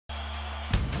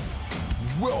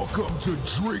Welcome to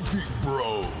Drinkin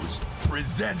Bros,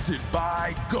 presented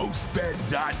by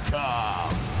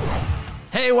GhostBed.com.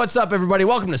 Hey, what's up, everybody?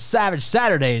 Welcome to Savage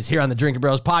Saturdays here on the Drinkin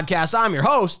Bros podcast. I'm your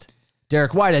host,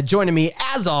 Derek Weida. Joining me,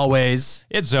 as always,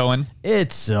 it's Owen.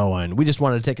 It's Owen. We just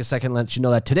wanted to take a second and let you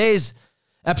know that today's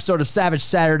episode of Savage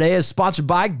Saturday is sponsored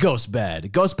by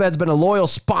GhostBed. GhostBed's been a loyal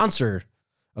sponsor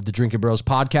of the Drinkin Bros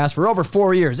podcast for over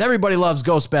 4 years. Everybody loves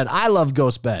GhostBed. I love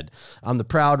GhostBed. I'm the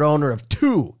proud owner of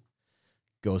 2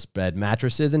 GhostBed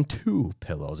mattresses and 2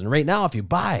 pillows. And right now, if you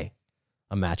buy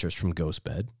a mattress from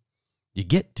GhostBed, you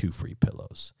get 2 free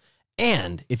pillows.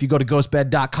 And if you go to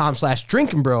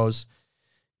ghostbed.com/drinkinbros,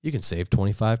 you can save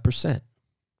 25%.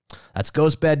 That's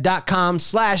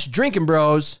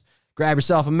ghostbed.com/drinkinbros. Grab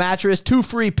yourself a mattress, 2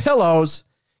 free pillows,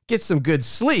 get some good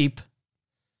sleep.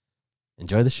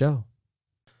 Enjoy the show.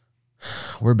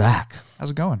 We're back. How's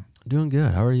it going? Doing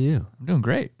good. How are you? I'm doing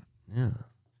great. Yeah.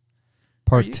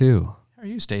 Part 2. How are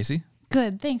you, Stacy?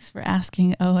 Good. Thanks for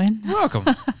asking, Owen. You're welcome.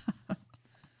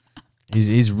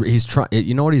 He's trying.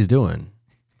 You know what he's doing?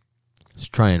 He's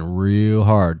trying real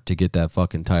hard to get that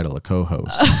fucking title of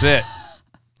co-host. That's it.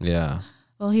 Yeah.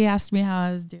 Well, he asked me how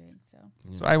I was doing,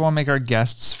 So I want to make our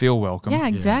guests feel welcome. Yeah,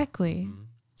 exactly.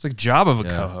 It's the job of a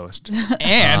co-host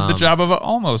and the job of an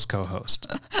almost co-host.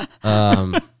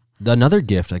 Another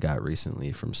gift I got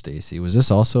recently from Stacy. Was this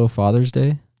also Father's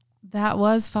Day? That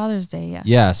was Father's Day, yes.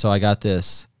 Yeah, so I got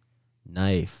this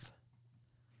knife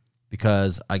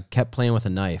because I kept playing with a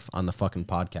knife on the fucking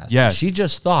podcast. Yeah. She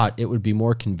just thought it would be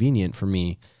more convenient for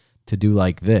me to do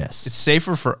like this. It's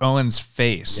safer for Owen's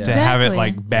face to Exactly. have it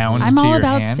like bound I'm to all your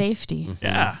about hand. safety.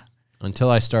 Yeah. Until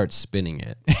I start spinning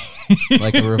it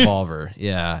like a revolver.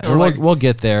 Yeah. And Or like- we'll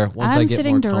get there once I I'm get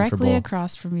sitting more directly comfortable.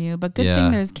 across from you, but good Yeah.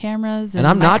 thing there's cameras And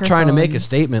I'm not trying to make a microphones.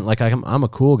 statement like I'm a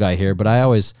cool guy here, but I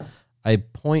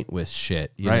point with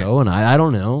shit, you Right. know, and I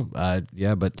don't know.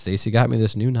 Yeah, but Stacy got me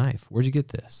this new knife. Where'd you get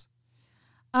this?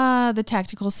 The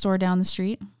tactical store down the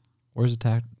street. Where's it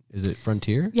Is it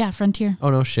Frontier? Yeah, Frontier. Oh,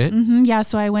 no shit. Yeah,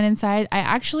 so I went inside. I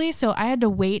had to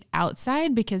wait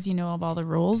outside because, you know, of all the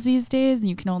rules these days, and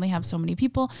you can only have so many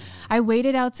people. I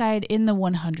waited outside in the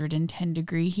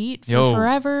 110-degree heat for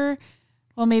forever.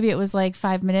 Well, maybe it was like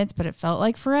 5 minutes, but it felt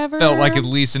like forever. Felt like at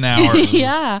least an hour.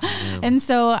 Yeah. And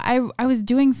so I was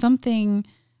doing something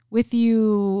with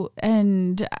you,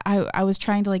 and I was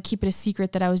trying to like keep it a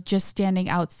secret that I was just standing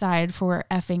outside for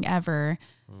effing ever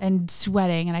and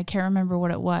sweating, and I can't remember what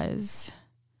it was.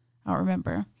 I don't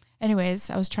remember. Anyways,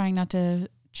 I was trying not to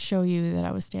show you that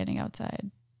I was standing outside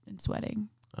and sweating.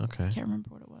 Okay. I can't remember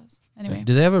what it was. Anyway.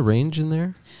 Do they have a range in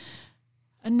there?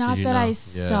 Not Did you that know? I Yeah.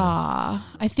 saw.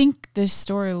 I think this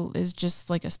store is just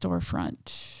like a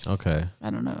storefront. Okay. I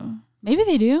don't know. Maybe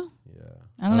they do. Yeah.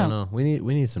 I don't know. We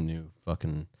need some new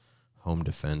fucking home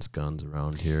defense guns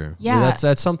around here. Yeah.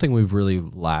 That's something we've really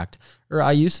lacked. Or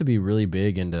I used to be really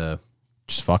big into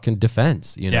just fucking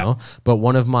defense, you know? But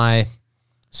one of my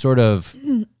sort of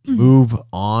move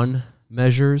on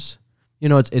measures, you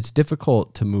know, it's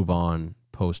difficult to move on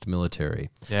post-military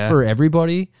for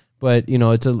everybody. But, you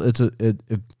know,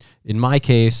 in my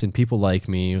case, and people like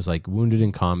me, it was like wounded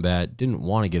in combat, didn't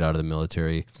want to get out of the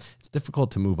military. It's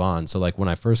difficult to move on. So like when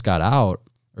I first got out,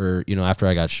 or, you know, after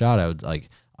I got shot,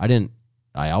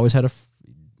 I always had a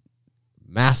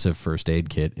massive first aid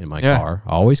kit in my car.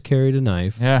 Always carried a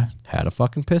knife. Yeah. Had a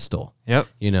fucking pistol. Yep.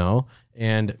 You know,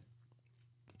 and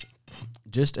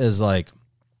just as like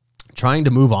trying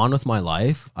to move on with my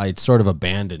life, I'd sort of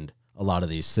abandoned a lot of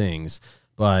these things.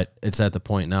 But it's at the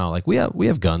point now, like we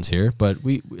have guns here, but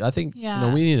I think you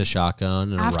know, we need a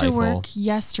shotgun and a rifle. After work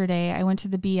yesterday, I went to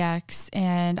the BX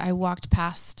and I walked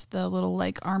past the little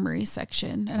like armory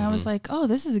section, and I was like, oh,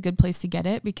 this is a good place to get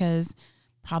it because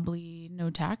probably no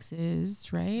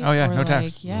taxes, right? Oh yeah, or no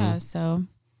tax. Yeah, so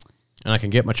And I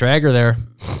can get my Traeger there.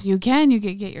 you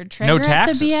could get your Traeger at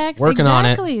taxes. the BX. Working on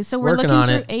it. Exactly. So we're Working looking on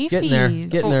through it. AFEs.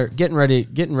 Getting there.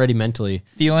 Getting ready mentally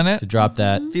Feeling it? to drop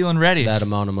that Feeling ready. that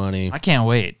amount of money. I can't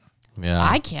wait. Yeah.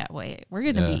 I can't wait. We're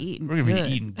gonna be eating. We're going to good.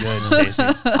 be eating good, Stacey.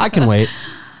 I can wait.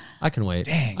 I can wait.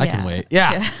 Dang. I can wait.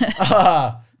 Yeah.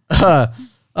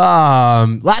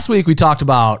 Last week we talked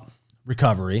about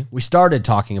recovery. We started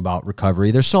talking about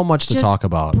recovery. There's so much to Just talk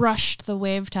about. Brushed the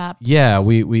wave tops. Yeah,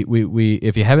 we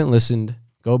if you haven't listened,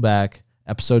 go back,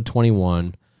 episode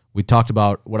 21. We talked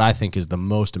about what I think is the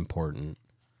most important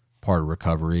part of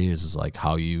recovery is like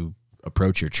how you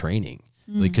approach your training.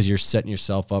 Because you're setting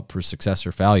yourself up for success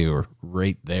or failure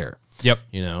right there. Yep.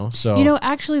 You know, so You know,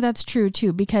 actually that's true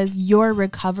too, because your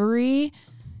recovery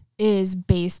is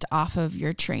based off of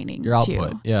your training your too.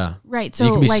 output. Yeah. Right. So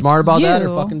you can be like smart about that or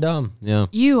you- fucking dumb. Yeah.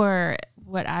 You are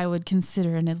what I would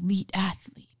consider an elite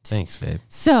athlete. Thanks, babe.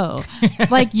 So,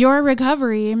 like, your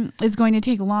recovery is going to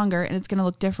take longer and it's going to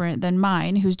look different than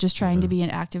mine, who's just trying to be an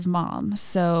active mom.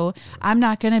 So, I'm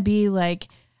not going to be like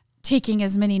taking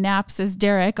as many naps as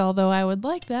Derek, although I would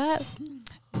like that.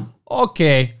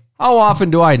 Okay. How often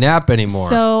do I nap anymore?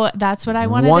 So, that's what I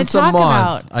wanted Once to talk a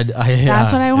month. about. Yeah,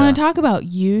 That's what I want to talk about.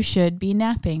 You should be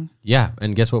napping. Yeah,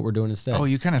 and guess what we're doing instead? Oh,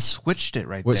 you kind of switched it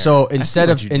right there. So I see instead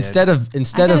what of you did. instead of I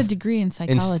instead got of a degree in ins-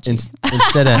 psychology.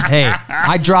 instead of hey,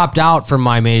 I dropped out from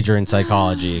my major in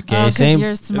psychology. Okay, Oh, 'cause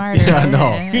you're smarter.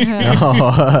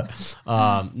 Yeah,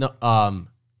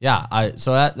 yeah.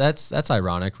 So that's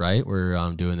ironic, right?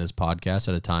 We're doing this podcast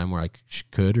at a time where I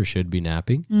could or should be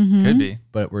napping, Could be.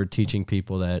 but we're teaching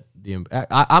people that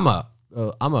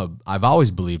I've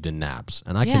always believed in naps,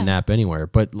 and I Yeah. can nap anywhere.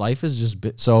 But life is just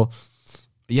so.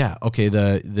 Yeah. Okay.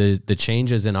 The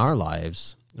changes in our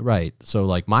lives, right? So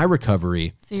like my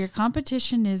recovery. So your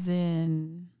competition is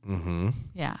in. Mm-hmm.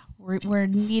 Yeah, we're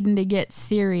needing to get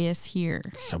serious here.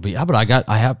 But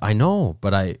I know,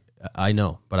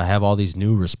 but I have all these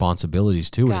new responsibilities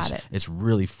too. Got it. It's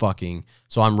really fucking.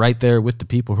 So I'm right there with the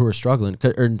people who are struggling.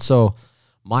 And so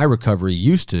my recovery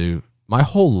my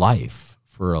whole life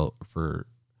for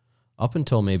up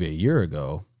until maybe a year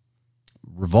ago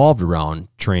revolved around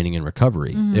training and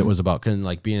recovery. It was about kind of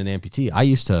like being an amputee. I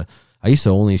used to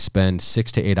only spend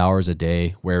 6 to 8 hours a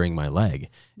day wearing my leg.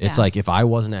 It's Yeah. like if I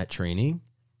wasn't at training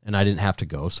and I didn't have to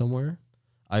go somewhere,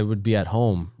 I would be at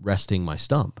home resting my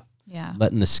stump, Yeah.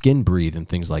 letting the skin breathe and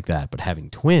things like that. But having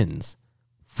twins,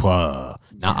 now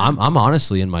I'm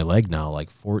honestly in my leg now, like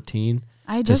 14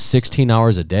 to 16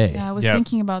 hours a day. Yeah, I was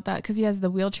thinking about that because he has the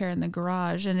wheelchair in the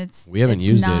garage, and We haven't it's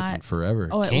used not, it in forever.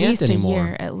 Oh, at Can't least anymore. a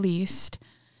year, at least.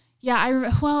 Yeah,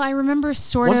 I remember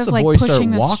sort Once of the like boys start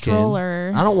pushing the walking,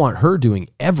 stroller. I don't want her doing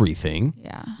everything.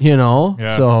 Yeah.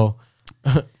 Yeah. So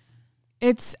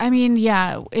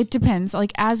It depends.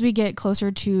 Like as we get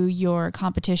closer to your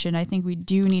competition, I think we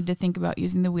do need to think about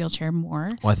using the wheelchair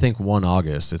more. I think 1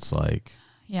 August, it's like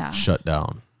Yeah. shut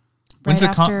down. Right When's the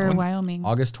after Wyoming.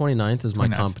 August 29th is my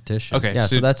 29th. competition. Okay, Yeah,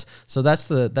 so- that's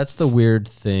the weird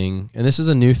thing. And this is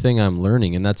a new thing I'm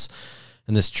learning, and that's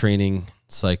in this training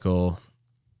cycle,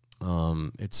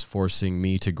 it's forcing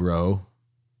me to grow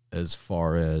as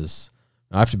far as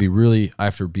I have to be really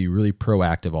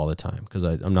proactive all the time because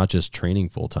I'm not just training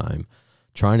full time,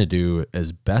 trying to do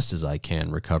as best as I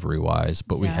can recovery wise,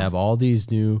 but we Yeah. have all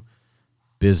these new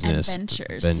business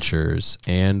ventures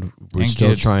and we're And still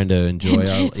kids. trying to enjoy And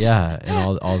our kids.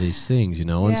 and all these things, and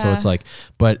so Yeah. it's like,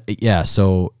 but yeah,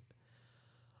 so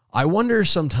I wonder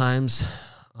sometimes,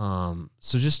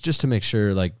 so just to make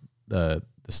sure like the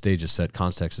stage is set,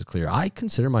 context is clear, I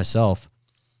consider myself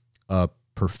a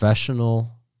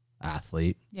professional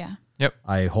athlete. Yeah.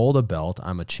 I hold a belt,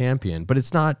 I'm a champion, but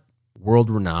it's not world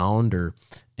renowned or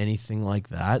anything like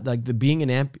that. Like being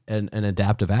an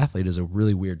adaptive athlete is a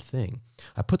really weird thing.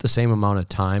 I put the same amount of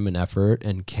time and effort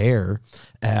and care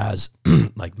as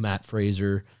like Matt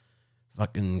Fraser,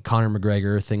 fucking Conor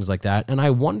McGregor, things like that. And I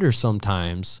wonder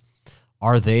sometimes,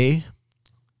 are they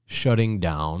shutting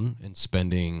down and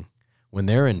spending when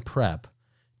they're in prep?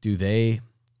 Do they,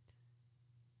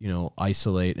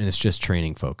 isolate and it's just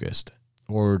training focused?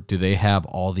 Or do they have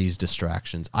all these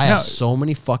distractions? I have so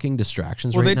many fucking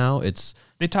distractions now.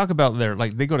 They talk about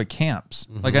they go to camps.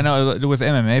 Like I know with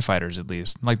MMA fighters at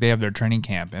least, like they have their training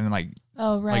camp, and like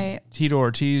Oh, right. like Tito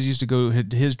Ortiz used to go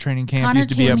his training camp. Connor Used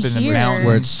to be came up in the here. mountains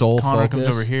where it's soul Connor focused. comes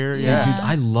over here. Yeah, Yeah. dude,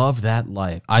 I love that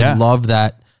life. Yeah. I love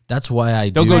that. That's why I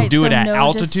They'll do. go Right, do so it at no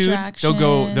altitude. They'll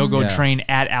go Yes. train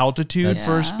at altitude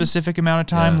for a Yeah. specific amount of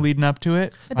time Yeah. leading up to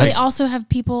it. But they also have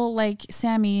people like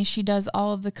Sammy. She does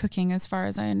all of the cooking, as far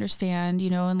as I understand.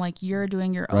 And like you're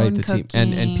doing your Right, own the cooking,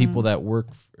 team and people that work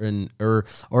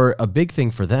or a big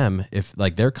thing for them, if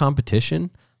like their competition,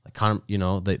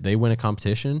 like they win a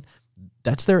competition,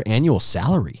 that's their annual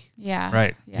salary. Yeah.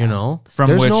 Right. Yeah. From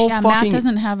there's which- no Yeah, fucking Matt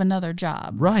doesn't have another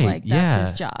job. right. Like that's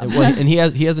his job. Well, and he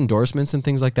has endorsements and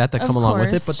things like that Of come along with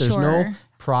it, course, but there's no sure.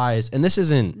 prize. And this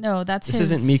isn't No, that's this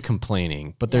his. isn't me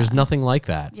complaining, but there's Yeah. nothing like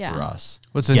that Yeah. for us.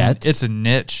 It's a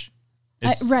niche.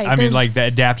 Right, I mean, like the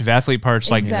there's- adaptive athlete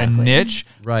part's like Exactly. a niche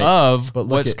Right. of But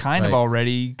look what's at- kind of right.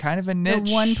 already kind of a The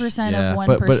niche. 1% Yeah, of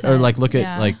 1%. but or like look at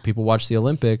Yeah. like people watch the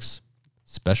Olympics.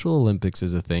 Special Olympics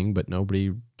is a thing, but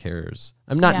nobody cares.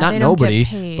 I'm not Yeah, not they don't get nobody,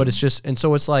 paid. but it's just, and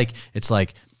so it's like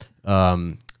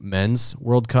men's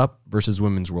World Cup versus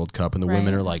women's World Cup, and the women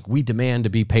Right. are like, we demand to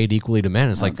be paid equally to men.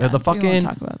 It's like God, the we won't fucking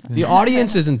talk about that. the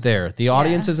audience isn't there. The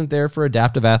audience Yeah. isn't there for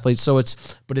adaptive athletes. So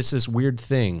it's this weird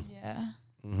thing. Yeah.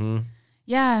 Mm-hmm.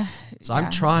 Yeah. So I'm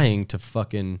trying to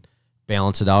fucking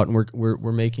balance it out, and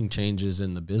we're making changes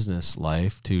in the business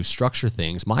life to structure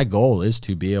things. My goal is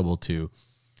to be able to,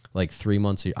 like 3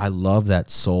 months a year. I love that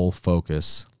soul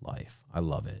focus life. I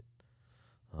love it.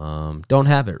 Don't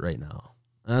have it right now,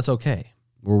 and that's okay.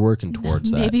 We're working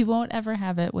towards that. Maybe won't ever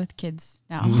have it with kids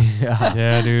now.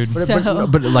 Yeah, dude.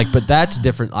 But that's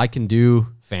different. I can do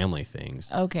family things.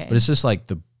 Okay. But it's just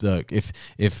like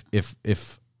if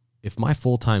my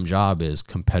full-time job is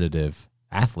competitive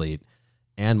athlete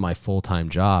and my full-time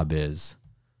job is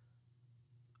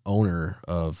owner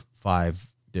of 5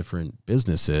 different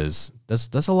businesses,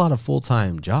 that's a lot of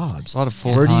full-time jobs. A lot of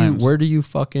full-times. Where do you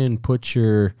fucking put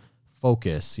your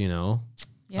focus, you know?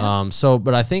 Yeah.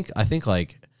 But I think I'm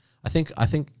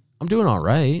doing all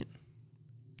right.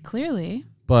 Clearly.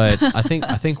 But I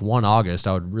think 1 August,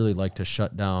 I would really like to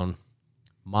shut down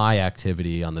my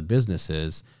activity on the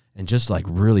businesses and just like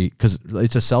really, because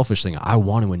it's a selfish thing. I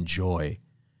want to enjoy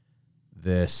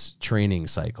this training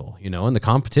cycle, you know, and the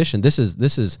competition. This is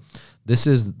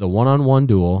the one-on-one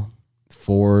duel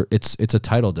for it's a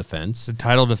title defense. It's a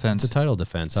title defense. It's a title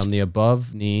defense. I'm the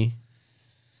above knee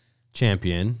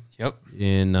champion. Yep.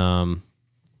 In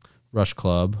Rush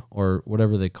Club or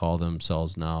whatever they call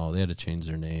themselves now. They had to change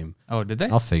their name. Oh, did they?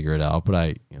 I'll figure it out, but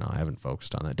I haven't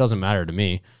focused on it. It doesn't matter to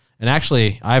me. And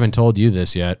actually, I haven't told you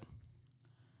this yet.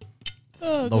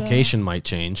 Oh, location might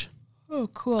change. Oh,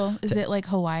 cool. Is it like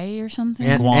Hawaii or something?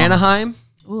 Anaheim?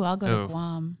 Ooh, I'll go to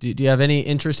Guam. Do you have any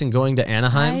interest in going to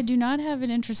Anaheim? I do not have an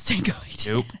interest in going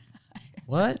to Nope.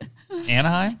 What?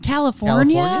 Anaheim?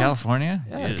 California? California?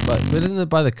 Yeah, but isn't it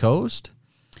by the coast?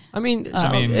 I mean,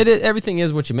 everything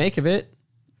is what you make of it.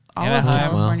 All of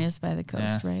Anaheim. California is by the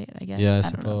coast, Yeah. right? I guess. Yeah, I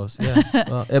don't suppose. know. Yeah.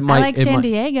 Well, it might. I like San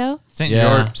Diego.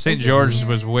 St. George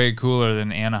was way cooler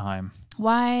than Anaheim.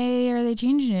 Why are they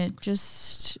changing it?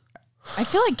 Just, I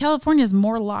feel like California is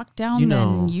more locked down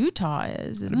than Utah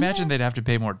is. Isn't Imagine it? they'd have to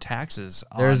pay more taxes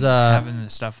on There's having the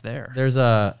stuff there.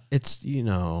 California's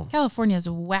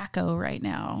wacko right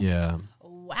now. Yeah.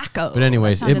 Wacko. But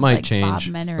anyways, That it sounded might like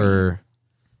change Bob Menery. for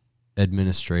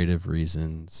administrative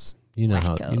reasons. You know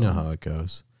Wacko. how it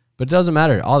goes. But it doesn't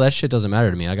matter. All that shit doesn't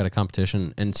matter to me. I got a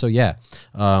competition, and so yeah.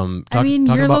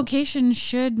 Your location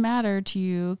should matter to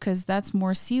you because that's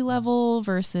more sea level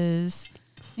versus.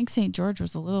 I think St. George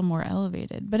was a little more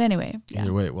elevated, but anyway. Yeah.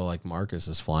 Either way, well, like Marcus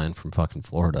is flying from fucking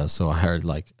Florida, so I heard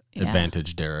like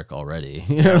advantage Derek already.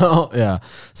 Yeah.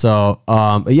 So,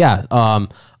 I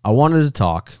wanted to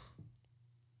talk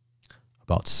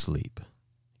about sleep.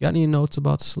 You got any notes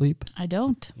about sleep? I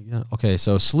don't. Okay,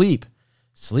 so sleep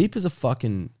is a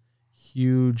fucking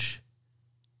huge.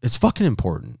 It's fucking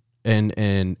important, and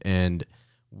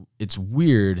it's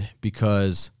weird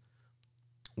because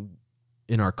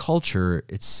in our culture,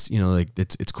 it's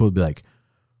it's cool to be like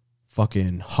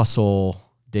fucking hustle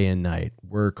day and night,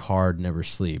 work hard, never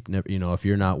sleep. Never, if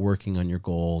you're not working on your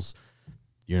goals,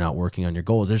 you're not working on your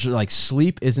goals. There's just like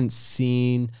sleep isn't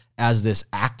seen as this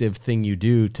active thing you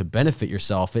do to benefit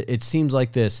yourself. It seems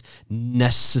like this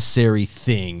necessary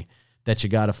thing that you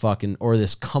gotta fucking, or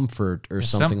this comfort or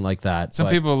something like that. Some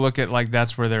people look at like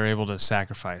that's where they're able to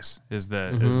sacrifice is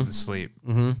the sleep.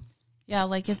 Mm-hmm. Yeah,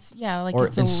 like it's it's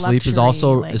a and sleep is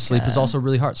also luxury, sleep is also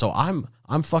really hard. So I'm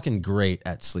fucking great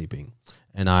at sleeping,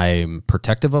 and I'm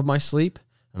protective of my sleep,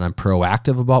 and I'm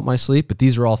proactive about my sleep. But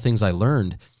these are all things I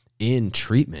learned in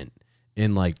treatment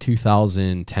in like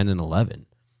 2010 and 11.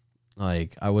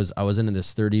 Like I was in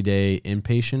this 30-day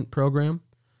inpatient program,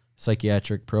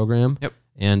 psychiatric program. Yep.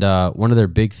 And one of their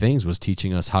big things was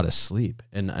teaching us how to sleep.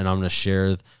 And I'm going to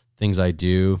share things I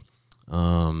do,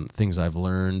 things I've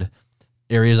learned,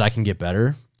 areas I can get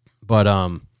better. But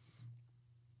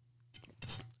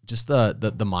just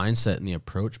the mindset and the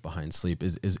approach behind sleep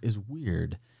is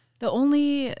weird. The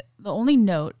only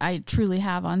note I truly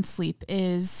have on sleep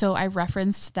is, so I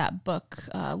referenced that book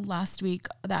last week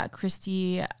that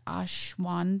Christy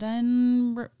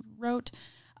Ashwandan wrote.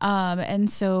 And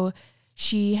so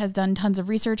she has done tons of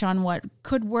research on what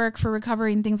could work for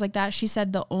recovery and things like that. She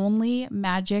said the only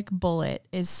magic bullet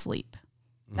is sleep.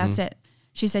 That's it.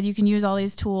 She said you can use all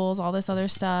these tools, all this other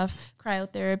stuff,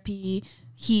 cryotherapy,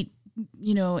 heat,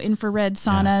 infrared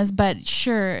saunas, but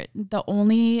sure, the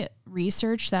only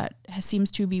research that seems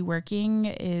to be working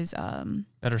is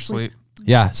better sleep.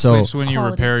 Yeah, so sleep's when you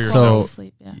repair yourself.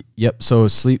 Sleep, yeah. Yep. So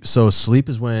sleep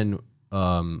is when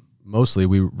mostly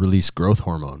we release growth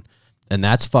hormone. And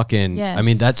that's fucking, yes. I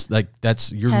mean,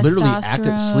 you're literally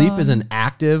active. Sleep is an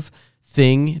active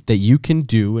thing that you can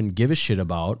do and give a shit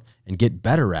about and get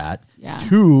better at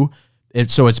to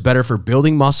So it's better for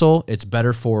building muscle. It's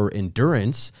better for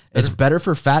endurance. It's better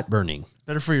for fat burning.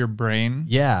 Better for your brain.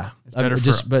 Yeah. It's better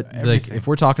but everything. like if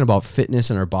we're talking about fitness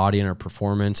and our body and our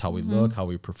performance, how we look, how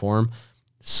we perform,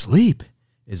 sleep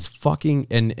is fucking,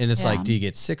 and it's like, do you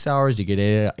get 6 hours? Do you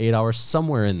get 8 hours?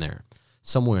 Somewhere in there.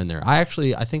 I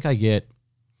think I get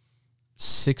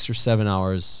 6 or 7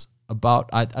 hours,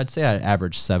 I'd say I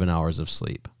average 7 hours of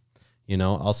sleep. You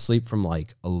know, I'll sleep from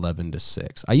like 11 to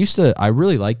 6. I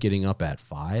really like getting up at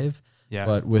 5.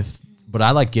 Yeah. But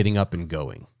I like getting up and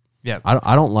going. Yeah.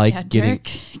 I don't like getting.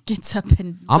 Derek gets up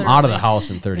and I'm out of the house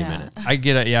in 30 minutes. I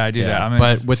get it. Yeah, I do that. I'm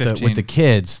But at with 15. the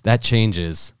kids, that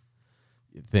changes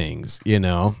things, you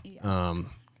know.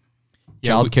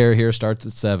 Childcare here starts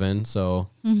at 7, so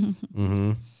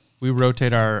we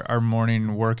rotate our morning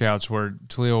workouts where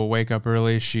Talia will wake up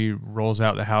early. She rolls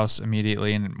out the house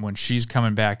immediately, and when she's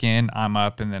coming back in, I'm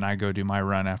up, and then I go do my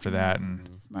run after that. And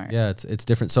Smart. yeah, it's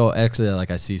different. So actually,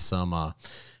 like I see some.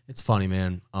 It's funny,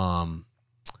 man.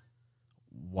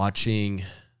 Watching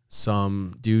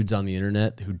some dudes on the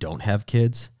internet who don't have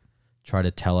kids try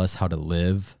to tell us how to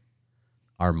live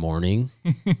our morning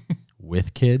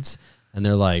with kids, and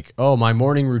they're like, "Oh, my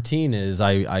morning routine is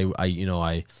I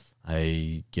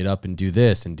get up and do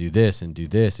this and do this and do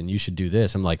this, and you should do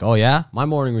this." I'm like, "Oh yeah, my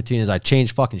morning routine is I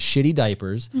change fucking shitty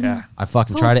diapers. yeah, I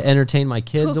fucking try to entertain my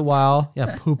kids a while.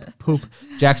 Yeah, poop.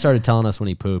 Jack started telling us when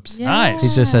he poops. Nice.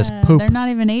 He just says poop. They're not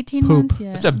even 18 Poop. months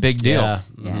yet. it's a big deal. Yeah.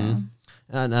 Yeah.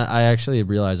 And I actually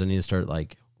realized I need to start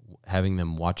like having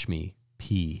them watch me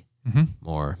pee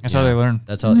more. That's how they learn.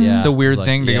 That's how. Yeah, It's a weird like,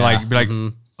 thing to yeah, like be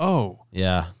like, oh,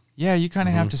 yeah. yeah, you kind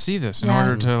of have to see this in Yeah.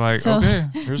 order to like, So okay,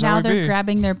 here's how now we they're be.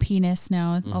 grabbing their penis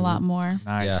now a lot more.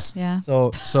 Nice. Yeah.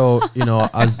 So you know,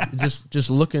 I was just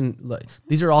looking like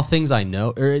these are all things I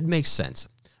know, or it makes sense,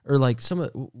 or like some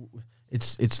of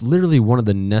it's literally one of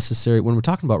the necessary when we're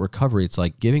talking about recovery. It's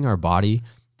like giving our body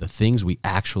the things we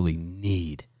actually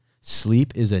need.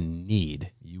 Sleep is a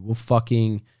need. You will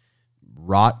fucking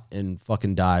rot and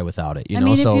fucking die without it. You know,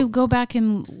 mean, so if you go back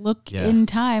and look Yeah. in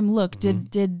time,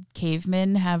 did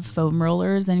cavemen have foam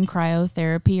rollers and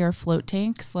cryotherapy or float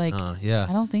tanks? Like, yeah.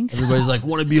 I don't think so. Everybody's like,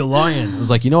 want to be a lion. I was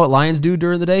like, you know what lions do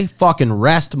during the day? Fucking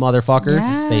rest, motherfucker.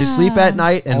 Yeah. They sleep at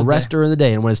night and All rest day. during the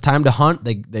day. And when it's time to hunt,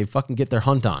 they fucking get their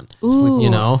hunt on. Ooh, You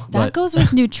know, that but- goes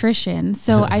with nutrition.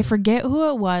 So I forget who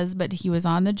it was, but he was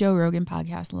on the Joe Rogan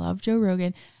podcast. Love Joe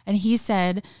Rogan. And he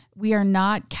said, we are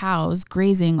not cows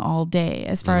grazing all day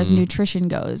as far as nutrition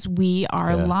goes. We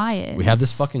are lions. We have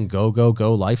this fucking go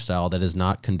lifestyle that is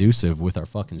not conducive with our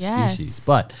fucking Yes. species.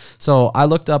 But so I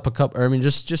looked up a couple, I mean,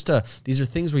 just these are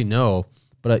things we know,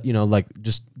 but you know, like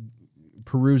just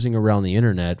perusing around the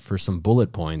internet for some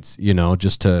bullet points, you know,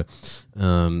 just to,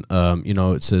 you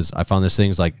know, it says, I found this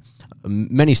things like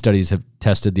many studies have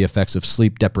tested the effects of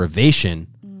sleep deprivation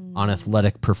on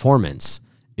athletic performance.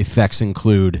 Effects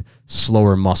include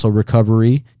slower muscle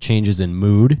recovery, changes in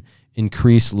mood,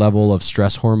 increased level of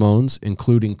stress hormones,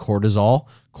 including cortisol.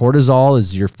 Cortisol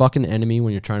is your fucking enemy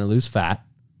when you're trying to lose fat.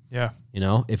 Yeah. You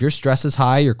know, if your stress is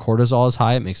high, your cortisol is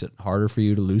high, it makes it harder for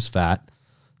you to lose fat.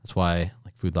 That's why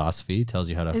like food philosophy tells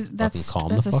you how to fucking calm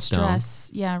the that's fuck a stress.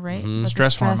 Yeah, right. That's a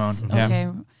Stress hormone, yeah. Okay.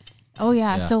 Oh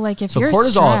yeah. So like if So you're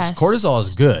cortisol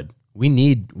is good.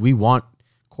 We want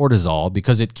cortisol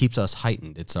because it keeps us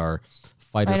heightened. It's our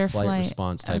fight or flight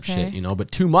response type Okay. shit, you know.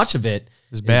 But too much of it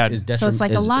Is bad. So it's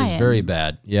like a lion. Is very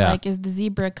bad. Yeah. Like, is the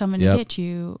zebra coming Yep. to get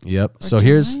you? Yep. So do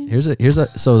here's I?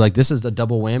 so like this is the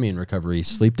double whammy in recovery: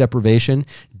 sleep deprivation,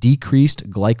 decreased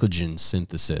glycogen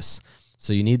synthesis.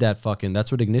 So you need that fucking.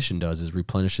 That's what ignition does: is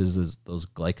replenishes those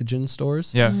glycogen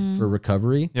stores. Yeah. For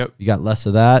recovery. Yep. You got less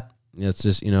of that. It's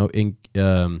just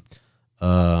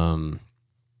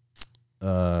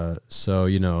so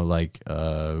you know like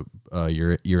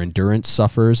your endurance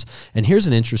suffers. And here's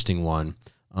an interesting one.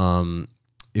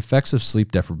 Effects of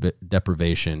sleep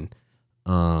deprivation,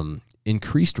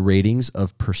 increased ratings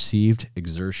of perceived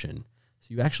exertion. So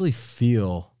you actually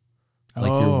feel like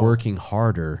you're working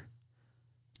harder.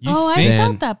 You I think,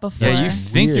 felt that before. yeah, you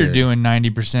think you're Weird. doing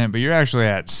 90%, but you're actually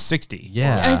at 60.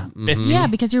 Yeah. Yeah,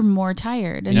 because you're more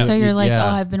tired. And Yeah. so you're like, Yeah.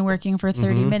 oh, I've been working for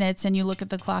 30 minutes, and you look at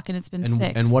the clock and it's been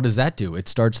 6. And what does that do? It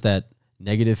starts that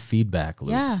negative feedback loop.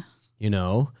 Yeah. You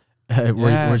know,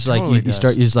 where it's like totally you does.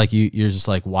 start. You're just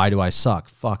like, why do I suck?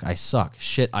 Fuck, I suck.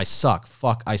 Shit, I suck.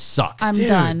 Fuck, I suck. I'm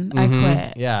done. I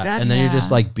quit. Yeah, That- and then you're just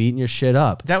Yeah. like beating your shit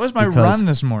up. That was my Because- run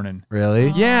this morning.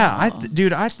 Really? Yeah,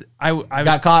 I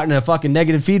Got caught in a fucking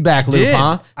negative feedback loop, did.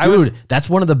 huh? I was- Dude, that's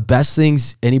one of the best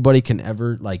things anybody can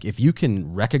ever, like, if you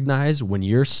can recognize when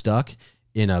you're stuck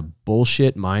in a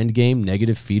bullshit mind game,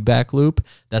 negative feedback loop,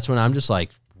 that's when I'm just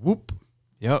like, whoop,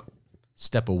 Yep.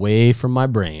 step away from my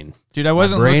brain. Dude, I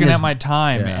wasn't brain looking is- at my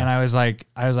time, yeah. and I was like,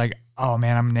 oh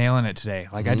man, I'm nailing it today.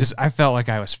 Like I felt like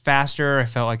I was faster. I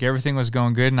felt like everything was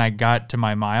going good, and I got to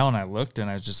my mile, and I looked, and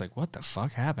I was just like, what the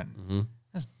fuck happened?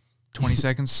 That's 20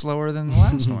 seconds slower than the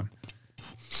last one.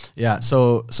 Yeah.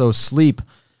 So sleep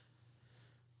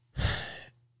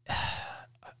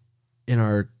in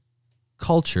our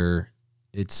culture,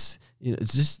 it's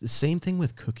just the same thing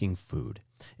with cooking food.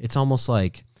 It's almost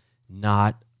like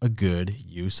not a good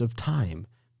use of time,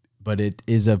 but it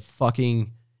is a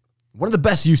fucking one of the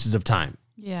best uses of time.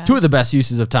 Yeah. Two of the best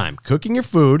uses of time: cooking your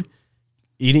food,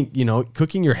 eating,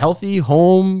 cooking your healthy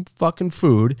home fucking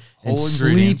food, and Whole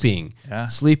ingredients. sleeping. Yeah.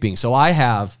 Sleeping. So I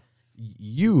have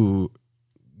you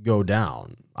go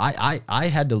down. I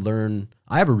had to learn.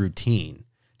 I have a routine,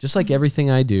 just like everything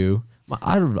I do.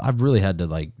 I've really had to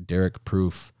like Derek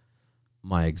proof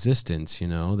my existence.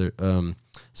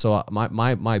 So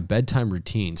my bedtime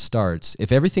routine starts,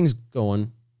 if everything's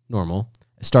going normal,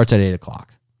 it starts at 8:00,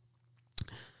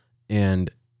 and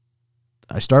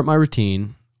I start my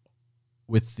routine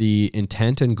with the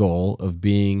intent and goal of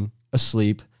being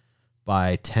asleep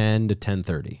by 10 to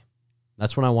 10:30.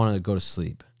 That's when I want to go to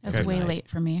sleep. That's every way night. late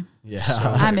for me. Yeah. So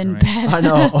I'm late in for me. bed. I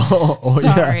know.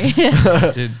 Sorry.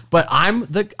 Yeah. Dude, But I'm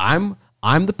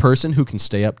the person who can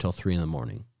stay up till 3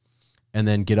 a.m. and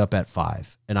then get up at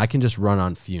 5, and I can just run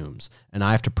on fumes, and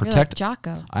I have to You're like protect.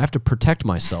 Jocko. I have to protect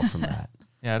myself from that.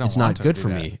 yeah, I don't. It's want not to good do for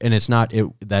that. me, and it's not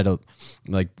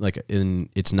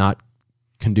it's not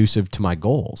conducive to my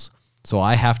goals. So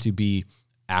I have to be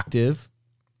active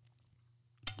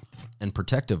and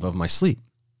protective of my sleep.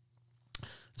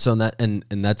 So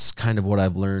that's kind of what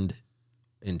I've learned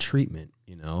in treatment,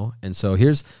 And so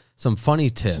here's some funny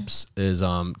tips: is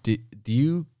do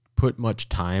you put much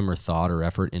time or thought or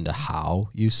effort into how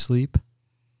you sleep?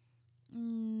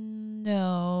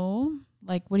 No.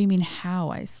 Like, what do you mean how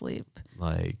I sleep?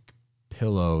 Like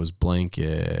pillows,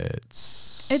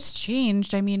 blankets. It's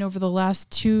changed. I mean, over the last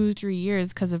 2-3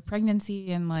 years because of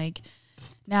pregnancy and like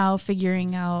now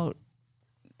figuring out.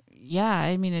 Yeah,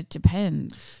 I mean, it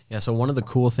depends. Yeah, so one of the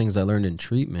cool things I learned in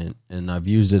treatment, and I've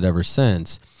used it ever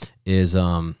since, is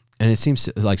and it seems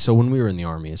like, so when we were in the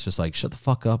Army, it's just like, shut the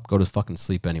fuck up, go to fucking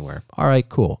sleep anywhere. All right,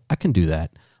 cool. I can do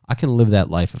that. I can live that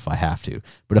life if I have to.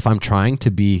 But if I'm trying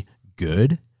to be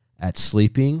good at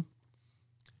sleeping,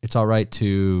 it's all right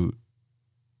to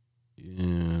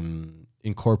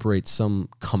incorporate some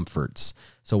comforts.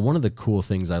 So one of the cool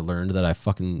things I learned that I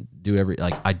fucking do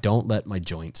I don't let my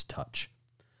joints touch.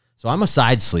 So I'm a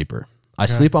side sleeper. I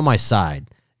sleep on my side,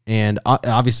 and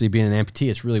obviously being an amputee,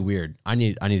 it's really weird. I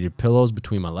needed pillows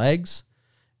between my legs,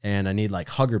 and I need like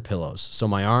hugger pillows. So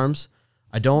my arms,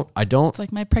 I don't. It's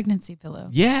like my pregnancy pillow.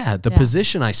 Yeah, the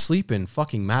position I sleep in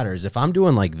fucking matters. If I'm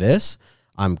doing like this,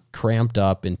 I'm cramped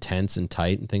up and tense and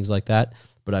tight and things like that.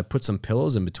 But I put some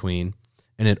pillows in between,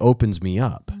 and it opens me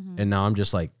up, and now I'm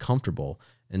just like comfortable.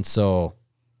 And so.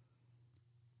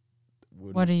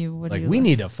 What do you We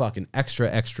need a fucking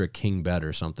extra king bed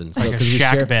or something. So, Like a 'cause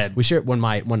shack bed. We share when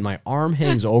my arm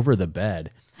hangs over the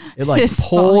bed, it like It's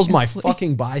pulls falling my asleep.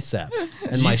 fucking bicep,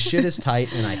 and my shit is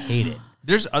tight, and I hate it.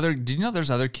 Did you know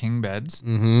there's other king beds?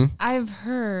 I've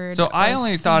heard. So I or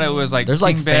only thought it seen. was like There's,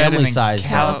 king like, bed and family then size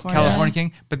California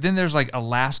king, but then there's like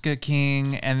Alaska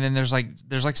king, and then there's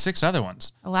like 6 other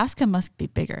ones. Alaska must be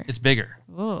bigger. It's bigger.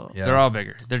 Whoa. Yeah. They're all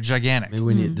bigger. They're gigantic. Maybe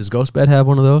we need. Does Ghost Bed have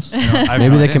one of those? I have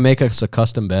Maybe no they idea. can make us a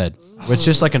custom bed. It's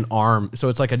just like an arm, so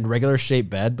it's like a regular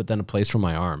shaped bed, but then a place for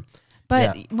my arm.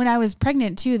 But Yeah. when I was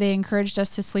pregnant too, they encouraged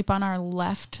us to sleep on our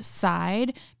left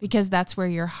side because that's where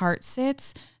your heart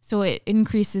sits. So it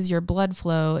increases your blood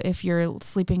flow if you're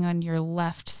sleeping on your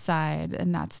left side,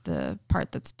 and that's the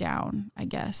part that's down, I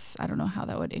guess. I don't know how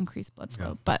that would increase blood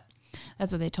flow, but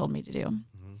that's what they told me to do.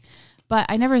 But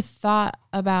I never thought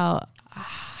about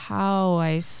how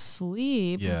I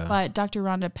sleep. Yeah. But Dr.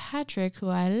 Rhonda Patrick, who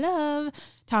I love,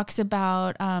 talks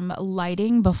about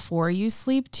lighting before you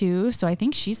sleep too. So I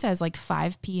think she says like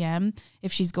 5 p.m.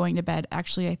 if she's going to bed.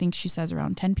 Actually, I think she says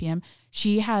around 10 p.m.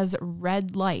 She has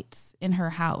red lights in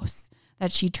her house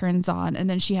that she turns on, and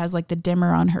then she has like the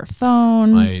dimmer on her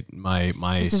phone. My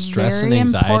It's stress and very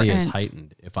anxiety is important.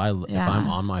 heightened if I'm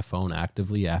on my phone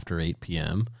actively after 8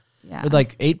 p.m. Yeah. But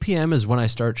like 8 p.m. is when I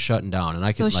start shutting down, and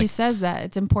I So can she says that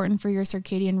it's important for your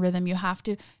circadian rhythm. You have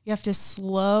to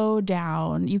slow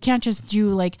down. You can't just do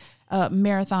like a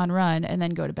marathon run and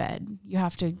then go to bed. You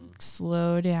have to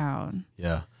slow down.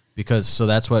 Yeah, because so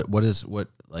that's what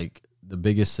like the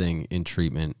biggest thing in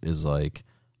treatment is like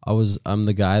I'm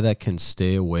the guy that can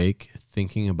stay awake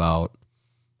thinking about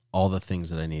all the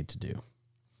things that I need to do,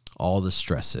 all the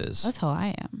stresses. That's how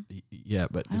I am. Yeah,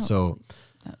 but I don't so sleep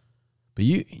that- But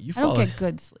you I don't get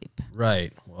good sleep.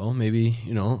 right. Well, maybe,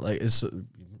 like it's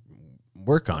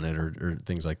work on it or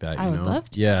things like that. I would love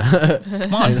to. Yeah.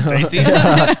 Come on, Stacy.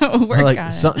 Work like on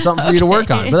it. something for you to work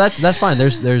on. But that's fine.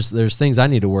 There's things I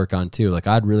need to work on too. Like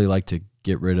I'd really like to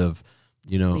get rid of,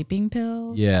 sleeping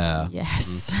pills. Yeah. Yes.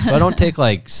 So I don't take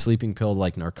like sleeping pill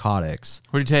like narcotics.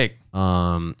 What do you take?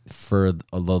 For the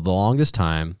longest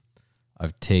time,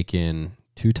 I've taken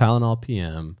 2 Tylenol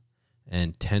PM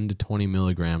and 10 to 20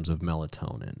 milligrams of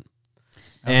melatonin.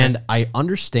 Okay. And I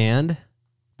understand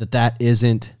that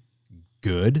isn't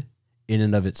good in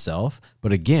and of itself,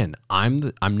 but again,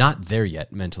 I'm not there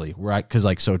yet mentally. Because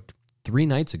 3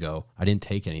 nights ago I didn't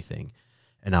take anything,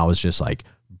 and I was just like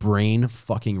brain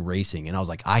fucking racing, and I was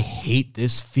like, I hate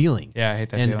this feeling. Yeah, I hate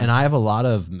that feeling. And I have a lot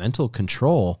of mental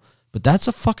control, but that's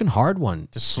a fucking hard one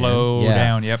to slow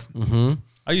down. Yep. Mm-hmm.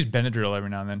 I use Benadryl every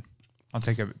now and then. I'll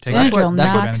take Benadryl.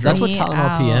 That's what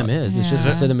Tylenol PM is. It's just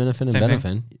acetaminophen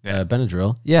and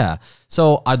Benadryl. Yeah.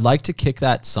 So I'd like to kick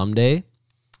that someday.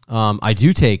 I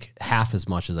do take half as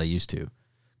much as I used to,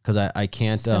 because I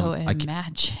can't.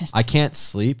 Imagine. I can't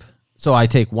sleep. So I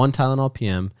take 1 Tylenol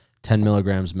PM, 10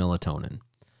 milligrams melatonin,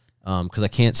 because I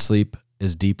can't sleep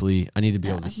as deeply. I need to be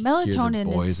able to hear the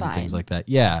boys and things like that.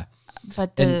 Yeah.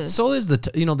 But so is the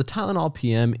Tylenol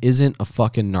PM isn't a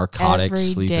fucking narcotic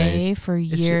sleep aid. Every day for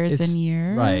years and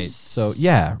years. Right. So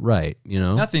yeah, right.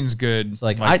 Nothing's good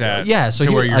that. Yeah. So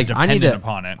to where you're I need to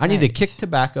upon it. I need to kick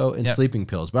tobacco and sleeping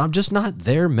pills, but I'm just not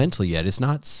there mentally yet. It's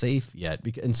not safe yet.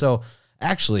 And so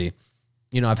actually,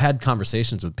 I've had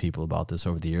conversations with people about this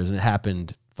over the years, and it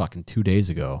happened fucking 2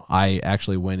 days ago. I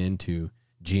actually went into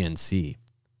GNC.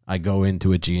 I go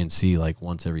into a GNC like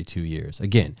once every 2 years.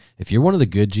 Again, if you're one of the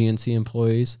good GNC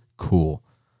employees, cool.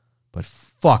 But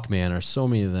fuck, man, are so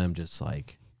many of them just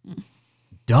like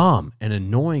dumb and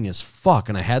annoying as fuck.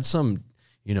 And I had some,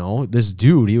 this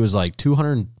dude, he was like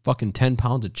 210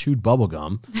 pounds of chewed bubble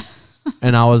gum.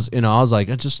 And I was like,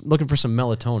 I'm just looking for some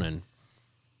melatonin.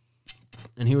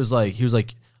 And he was like,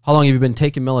 how long have you been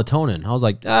taking melatonin? I was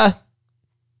like,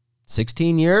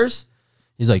 16 years.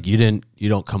 He's like, you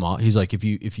don't come out. He's like, if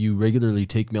you regularly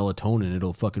take melatonin,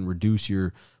 it'll fucking reduce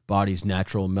your body's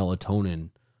natural melatonin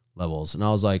levels. And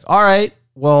I was like, all right,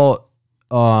 well,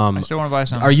 I still want to buy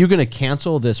some. Are you going to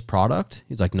cancel this product?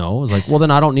 He's like, no. I was like, well,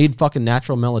 then I don't need fucking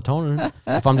natural melatonin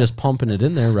if I'm just pumping it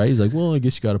in there, right? He's like, well, I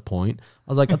guess you got a point.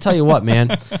 I was like, I'll tell you what,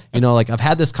 man. I've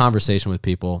had this conversation with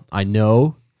people. I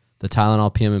know the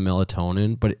Tylenol PM and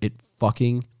melatonin, but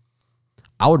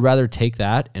I would rather take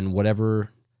that and whatever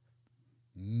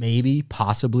maybe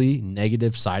possibly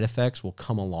negative side effects will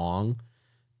come along.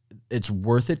 It's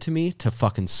worth it to me to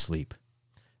fucking sleep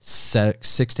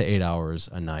 6 to 8 hours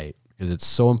a night, because it's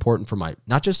so important for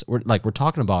we're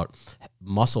talking about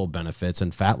muscle benefits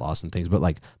and fat loss and things, but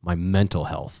like my mental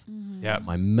health. Mm-hmm. Yeah.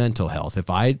 My mental health. If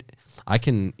I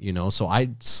can, so I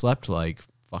slept like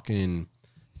fucking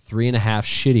 3.5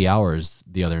 shitty hours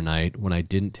the other night when I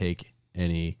didn't take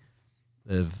any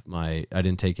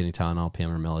Tylenol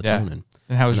PM or melatonin. Yeah.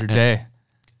 And how was your day?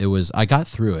 I got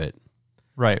through it.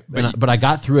 Right. But I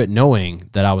got through it knowing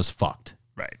that I was fucked.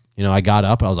 Right. I got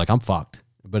up, I was like, I'm fucked.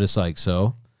 But it's like,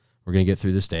 so we're going to get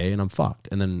through this day and I'm fucked.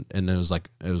 And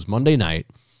it was Monday night.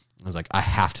 I was like, I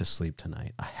have to sleep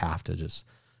tonight. I have to just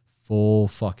full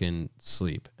fucking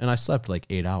sleep. And I slept like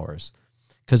 8 hours.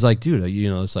 Because like, dude,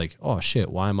 it's like, oh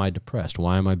shit, why am I depressed?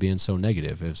 Why am I being so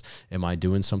negative? Am I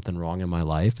doing something wrong in my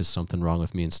life? Is something wrong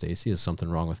with me and Stacy? Is something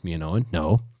wrong with me and Owen?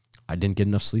 No, I didn't get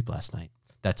enough sleep last night.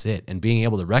 That's it. And being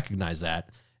able to recognize that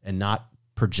and not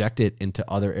project it into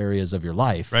other areas of your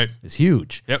life is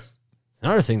huge. Yep.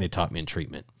 Another thing they taught me in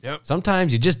treatment. Yep.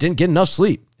 Sometimes you just didn't get enough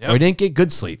sleep or you didn't get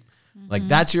good sleep. Mm-hmm. Like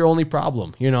that's your only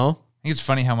problem, I think it's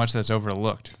funny how much that's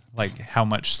overlooked. Like how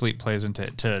much sleep plays into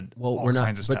all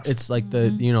kinds of stuff. But it's like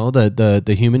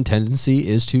the human tendency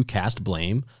is to cast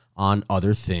blame on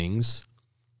other things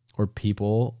or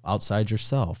people outside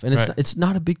yourself, and it's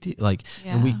not a big deal.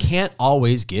 And we can't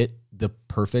always get the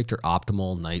perfect or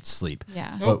optimal night's sleep.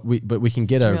 Yeah, but we can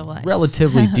get a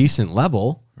relatively decent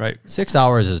level. Right, 6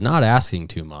 hours is not asking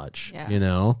too much. Yeah.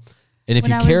 And if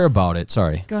you care about it,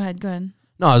 sorry. Go ahead.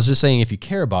 No, I was just saying, if you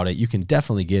care about it, you can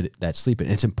definitely get that sleep.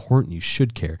 And it's important. You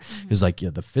should care. It's like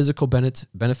the physical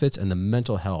benefits and the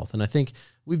mental health. And I think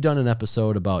we've done an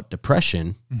episode about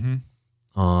depression.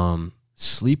 Mm-hmm.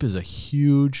 Sleep is a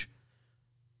huge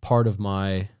part of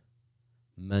my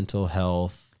mental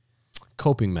health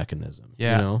coping mechanism.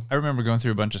 Yeah. I remember going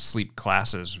through a bunch of sleep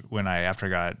classes after I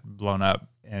got blown up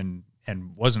and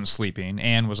wasn't sleeping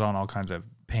and was on all kinds of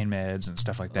pain meds and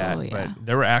stuff like that. Oh, yeah. But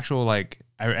there were actual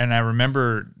I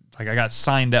remember I got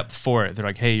signed up for it. They're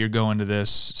like, hey, you're going to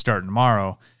this starting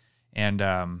tomorrow. And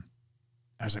I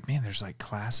was like, man, there's like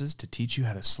classes to teach you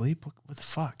how to sleep. What the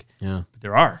fuck? Yeah. But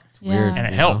there are. Weird. And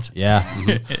it helped. Yeah.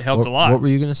 It helped a lot. What were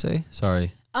you going to say?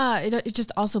 Sorry. It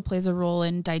just also plays a role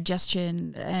in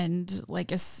digestion and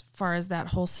like as far as that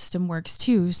whole system works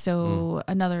too. So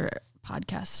another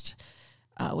podcast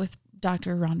with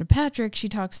Dr. Rhonda Patrick, she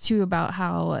talks too about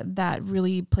how that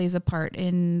really plays a part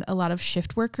in a lot of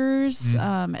shift workers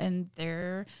and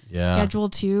their schedule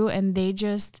too. And they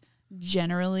just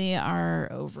generally are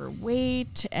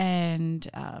overweight and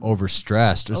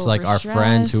overstressed. It's like our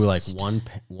friends who like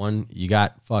one you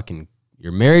got fucking,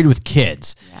 you're married with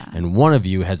kids and one of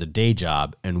you has a day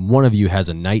job and one of you has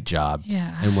a night job.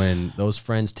 Yeah. And when those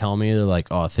friends tell me they're like,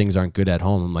 oh, things aren't good at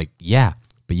home, I'm like, yeah,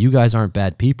 but you guys aren't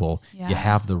bad people. Yeah. You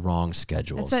have the wrong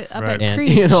schedules. It's and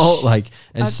preach. you know, like,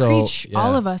 and so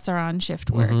all of us are on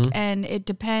shift work and it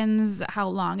depends how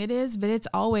long it is, but it's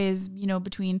always, you know,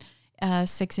 between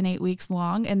 6 and 8 weeks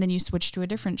long, and then you switch to a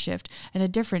different shift and a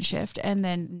different shift, and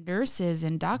then nurses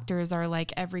and doctors are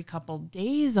like every couple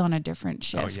days on a different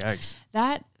shift. Oh, yikes.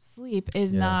 That sleep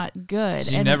is not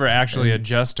good. You never actually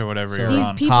adjust to whatever you're these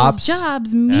on. people's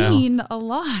jobs mean a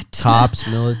lot. Cops,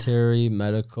 military,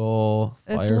 medical,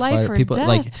 It's firefighter, life or people death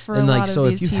like, for and a like, lot so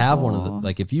of if these you have one of the, people.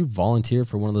 like, if you volunteer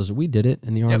for one of those, we did it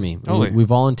in the Army. totally. We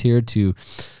volunteered to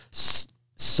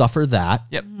suffer that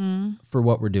Yep. for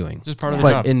what we're doing. Just part of the But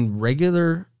job. in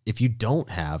regular, if you don't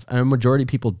have, and a majority of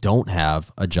people don't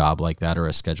have a job like that or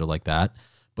a schedule like that,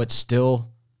 but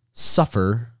still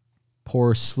suffer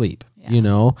poor sleep, you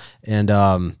know? And,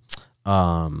 yeah,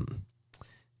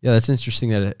 that's interesting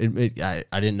that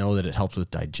I didn't know that it helps with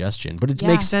digestion, but it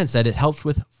makes sense that it helps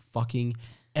with fucking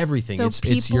everything. So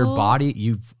It's your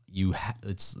body.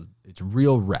 It's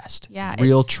real rest. Yeah,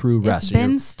 real true rest. It's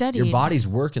been Your studied. body's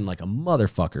working like a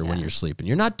motherfucker when you're sleeping.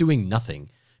 You're not doing nothing.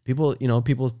 People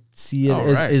see it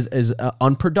as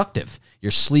unproductive.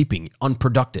 You're sleeping,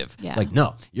 unproductive. Yeah. Like,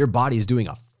 no, your body's doing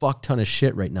a fuck ton of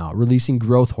shit right now, releasing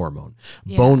growth hormone,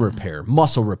 bone repair,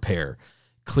 muscle repair,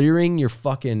 clearing your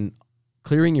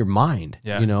mind.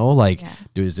 Yeah. You know, like,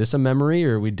 is this a memory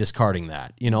or are we discarding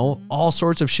that? You know, all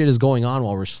sorts of shit is going on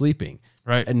while we're sleeping.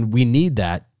 Right. And we need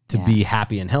that to be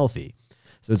happy and healthy.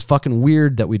 So it's fucking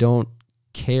weird that we don't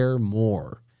care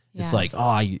more. It's like,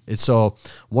 so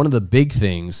one of the big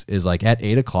things is like at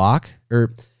 8 o'clock,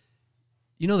 or,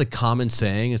 you know, the common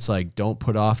saying, it's like, don't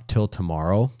put off till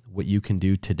tomorrow what you can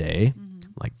do today.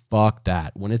 Like, fuck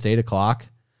that. When it's 8 o'clock,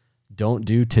 don't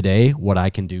do today what I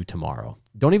can do tomorrow.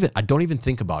 I don't even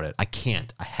think about it. I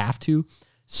can't. I have to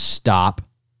stop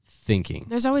thinking.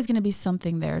 There's always going to be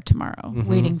something there tomorrow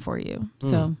waiting for you.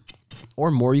 So,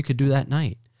 Or more, you could do that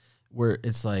night where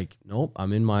it's like, nope,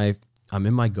 I'm in my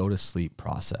go to sleep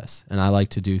process. And I like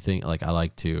to do things like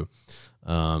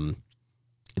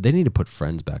they need to put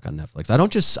Friends back on Netflix.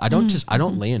 I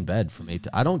don't lay in bed from 8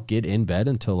 to, I don't get in bed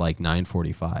until like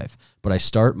 9:45, but I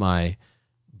start my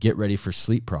get ready for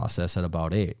sleep process at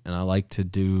about 8. And I like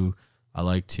to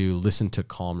listen to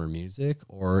calmer music,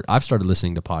 or I've started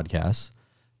listening to podcasts.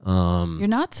 you're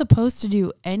not supposed to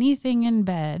do anything in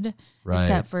bed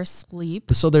except for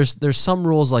sleep. So there's some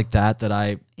rules like that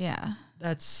Yeah.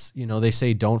 that's, you know, they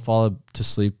say don't fall to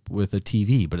sleep with a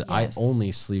TV, but I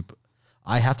only sleep.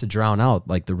 I have to drown out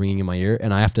like the ringing in my ear,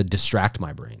 and I have to distract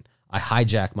my brain. I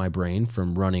hijack my brain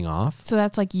from running off. So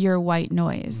that's like your white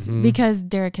noise because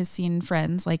Derek has seen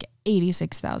Friends like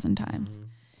 86,000 times.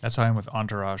 That's how I am with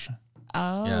Entourage.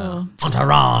 Oh, Yeah.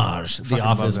 Entourage. The Fucking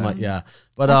Office. love that. Yeah.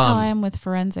 But that's how I am with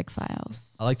Forensic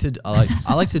Files. I like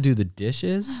to do the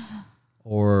dishes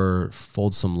or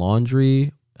fold some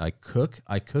laundry. I cook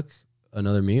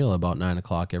another meal about 9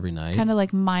 o'clock every night. Kind of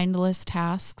like mindless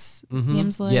tasks, it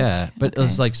seems like. Yeah, but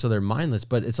it's like, so they're mindless,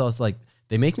 but it's also like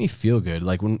they make me feel good.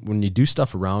 Like when you do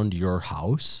stuff around your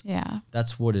house, Yeah.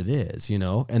 that's what it is, you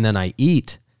know? And then I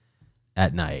eat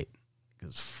at night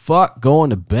because fuck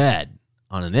going to bed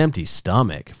on an empty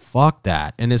stomach. Fuck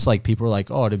that. And it's like people are like,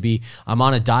 oh, I'm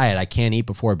on a diet. I can't eat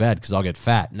before bed because I'll get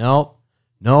fat. Nope,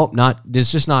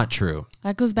 it's just not true.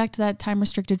 That goes back to that time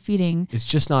restricted feeding. It's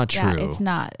just not true. Yeah, it's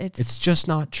not. It's just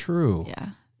not true. Yeah.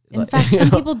 In fact, some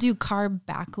people do carb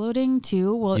backloading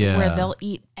too, where they'll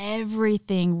eat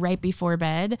everything right before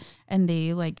bed and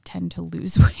they like tend to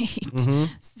lose weight.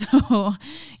 So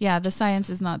yeah, the science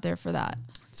is not there for that.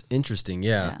 It's interesting.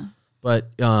 Yeah. But,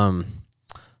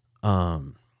 my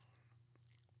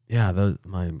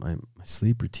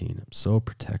sleep routine, I'm so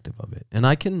protective of it, and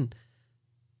I can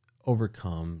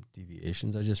overcome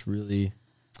deviations. I just really,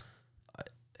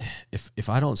 if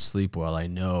I don't sleep well, I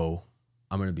know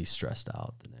I'm going to be stressed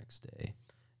out the next day,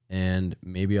 and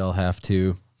maybe I'll have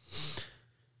to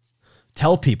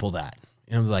tell people that,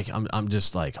 And I'm like, I'm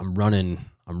just like, I'm running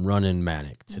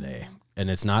manic today. And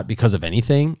it's not because of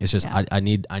anything. It's just I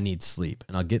need sleep,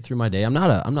 and I'll get through my day. I'm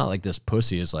not like this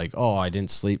pussy. It's like, oh, I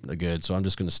didn't sleep good, so I'm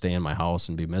just gonna stay in my house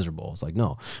and be miserable. It's like,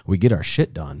 no, we get our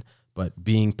shit done, but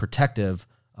being protective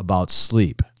about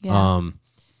sleep. Yeah.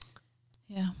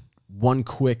 One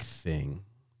quick thing,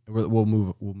 we'll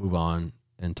move on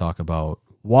and talk about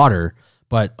water,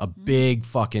 but a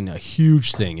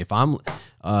huge thing. If I'm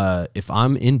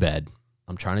in bed,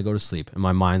 I'm trying to go to sleep, and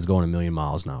my mind's going a million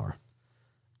miles an hour.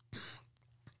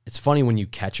 It's funny when you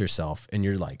catch yourself and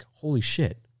you're like, holy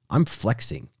shit, I'm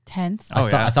flexing. Tense.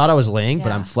 I thought I was laying,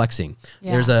 but I'm flexing.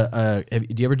 Yeah. There's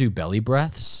do you ever do belly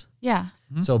breaths? Yeah.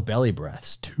 So belly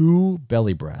breaths, 2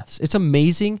 belly breaths. It's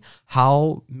amazing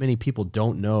how many people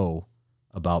don't know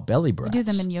about belly breaths. We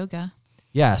do them in yoga.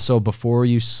 Yeah. So before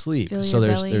you sleep, Feel so your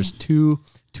there's belly. there's two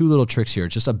little tricks here.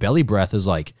 Just a belly breath is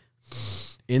like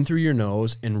in through your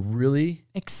nose and really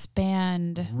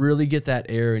Expand get that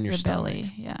air in your stomach.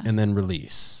 belly. Yeah. And then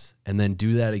release. And then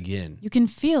do that again. You can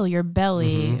feel your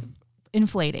belly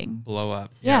inflating. Blow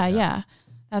up. Yeah.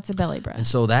 That's a belly breath. And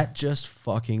so that just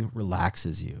fucking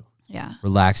relaxes you. Yeah.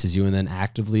 Relaxes you. And then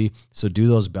actively, so do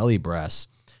those belly breaths.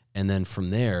 And then from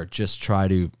there, just try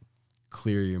to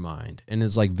clear your mind. And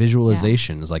it's like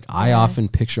visualization. It's like I often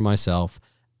picture myself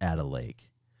at a lake.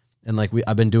 And like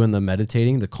I've been doing the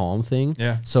meditating, the calm thing.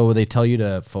 Yeah. So they tell you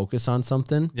to focus on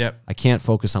something. Yep. I can't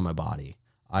focus on my body.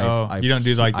 You don't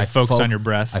do like the focus on your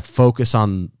breath. I focus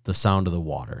on the sound of the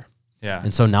water. Yeah.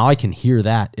 And so now I can hear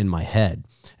that in my head.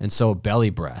 And so belly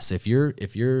breaths. If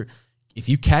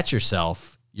you catch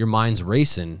yourself, your mind's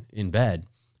racing in bed,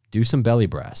 do some belly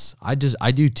breaths. I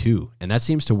do too. And that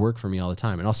seems to work for me all the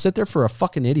time. And I'll sit there for a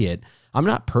fucking idiot. I'm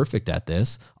not perfect at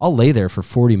this. I'll lay there for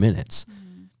 40 minutes.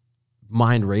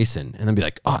 Mind racing, and then be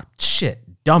like, oh shit,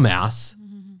 dumbass,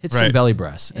 hit some belly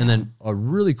breaths. And then a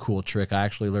really cool trick I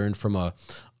actually learned from a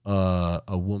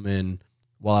woman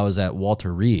while I was at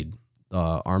Walter Reed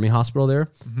Army Hospital there.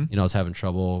 You know, I was having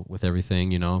trouble with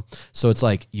everything, you know. So it's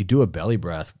like you do a belly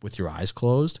breath with your eyes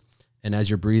closed, and as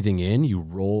you're breathing in, you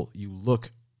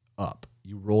look up,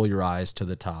 you roll your eyes to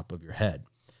the top of your head,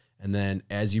 and then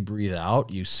as you breathe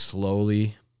out, you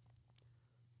slowly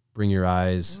bring your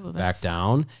eyes back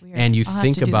down, weird. and you I'll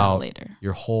think have to do that about later.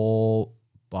 your whole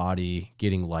body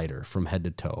getting lighter from head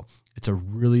to toe. It's a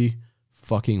really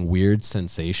fucking weird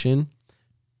sensation.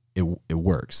 It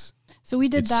works. So we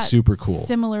did It's that super cool.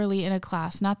 similarly in a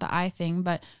class, not the eye thing,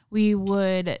 but we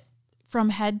would, from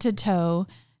head to toe,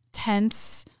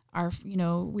 tense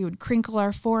we would crinkle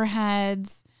our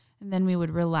foreheads, and then we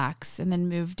would relax, and then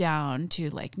move down to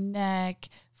like neck,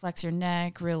 flex your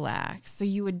neck, relax. So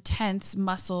you would tense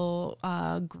muscle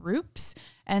groups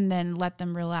and then let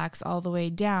them relax all the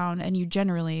way down. And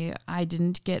I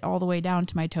didn't get all the way down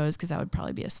to my toes because I would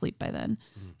probably be asleep by then.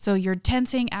 So you're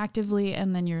tensing actively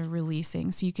and then you're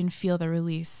releasing. So you can feel the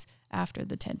release after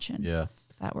the tension. Yeah.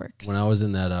 That works. When I was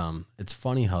in that, it's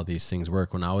funny how these things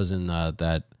work. When I was in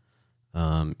that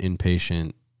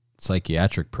inpatient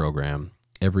psychiatric program,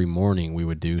 every morning we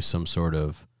would do some sort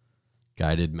of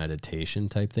guided meditation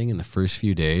type thing. In the first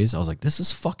few days, I was like, this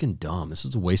is fucking dumb. This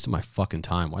is a waste of my fucking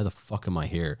time. Why the fuck am I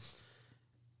here?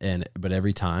 But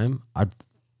every time I'd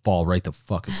fall right the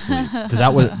fuck asleep because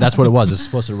that's what it was. It's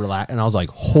supposed to relax. And I was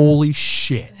like, holy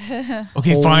shit.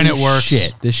 Okay, fine, it works.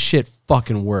 Shit, this shit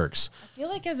fucking works. I feel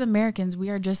like as Americans,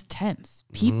 we are just tense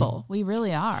people. We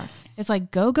really are. It's like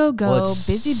go, go, go, Well, it's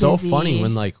busy, so busy. funny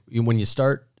when you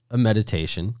start a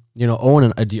meditation, you know,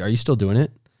 Owen, are you still doing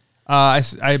it?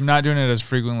 I'm not doing it as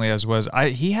frequently as was.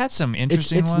 He had some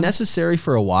interesting It's ones. necessary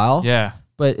for a while. Yeah.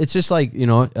 But it's just like, you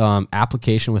know,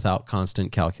 application without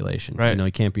constant calculation. Right. You know,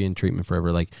 you can't be in treatment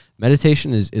forever. Like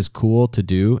meditation is cool to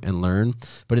do and learn.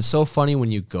 But it's so funny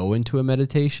when you go into a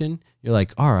meditation, you're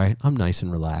like, all right, I'm nice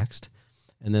and relaxed.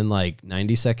 And then like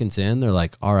 90 seconds in, they're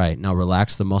like, all right, now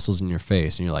relax the muscles in your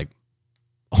face. And you're like,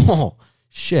 oh,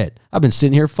 shit. I've been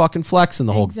sitting here fucking flexing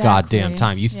the whole goddamn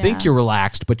time. You think you're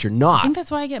relaxed, but you're not. I think that's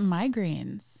why I get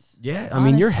migraines. Yeah. I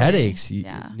mean, your honestly. headaches,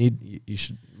 you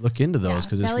should look into those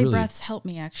because it's belly really. breaths help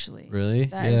me actually. Really?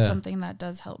 That is something that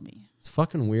does help me. It's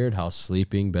fucking weird how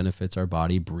sleeping benefits our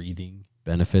body, breathing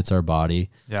benefits our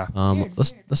body. Yeah.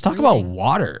 Let's talk about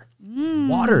water.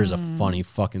 Water is a funny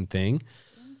fucking thing.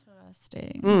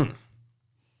 Interesting.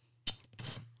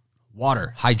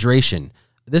 Water, hydration.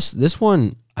 This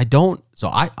one I don't. So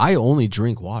I only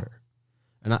drink water,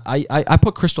 and I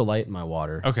put Crystal Light in my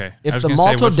water. Okay. I If was the gonna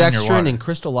say, what's in your maltodextrin water? and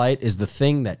Crystal Light is the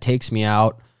thing that takes me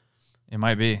out, It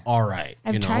might be. all right.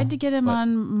 I've tried to get him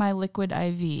on my liquid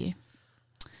IV,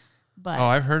 But Oh,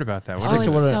 I've heard about that. What oh, is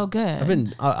it's it? so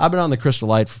good. I've been on the Crystal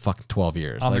Light for fucking 12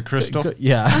 years. On the Crystal?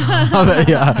 Yeah.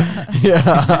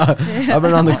 yeah. I've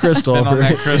been on the Crystal. Been on for-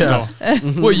 that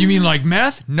crystal. What, you mean like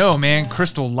meth? No, man,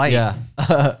 Crystal Light. Yeah.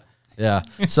 Yeah.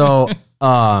 So,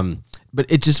 but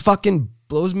it just fucking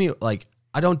blows me. Like,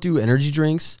 I don't do energy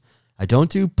drinks. I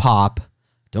don't do pop.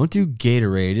 Don't do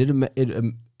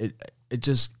Gatorade. It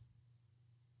just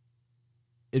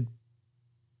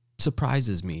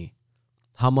surprises me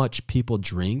how much people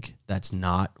drink that's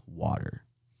not water.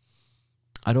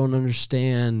 I don't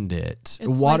understand it. it's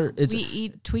Water. like It's we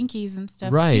eat Twinkies and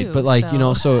stuff, right, too, but like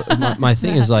so my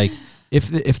thing is like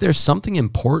if there's something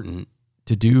important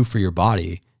to do for your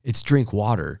body, it's drink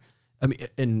water. I mean,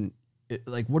 and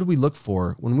like, what do we look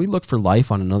for when we look for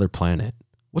life on another planet?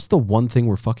 What's the one thing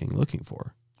we're fucking looking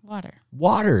for? water.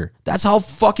 Water. That's how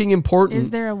fucking important Is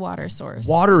there a water source?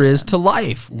 water is to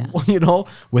life. You know,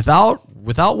 without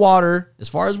water, as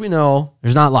far as we know,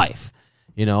 there's not life.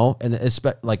 You know, and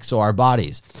like, so our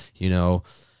bodies, you know,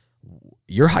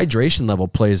 your hydration level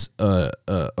plays a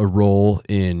role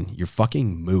in your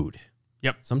fucking mood.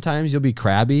 Yep. Sometimes you'll be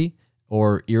crabby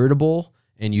or irritable,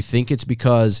 and you think it's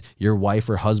because your wife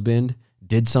or husband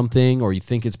did something, or you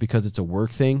think it's because it's a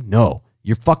work thing. No,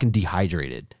 you're fucking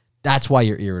dehydrated. That's why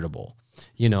you're irritable,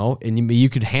 you know, and you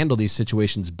could handle these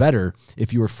situations better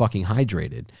if you were fucking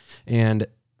hydrated. And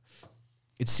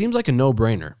it seems like a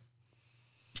no-brainer,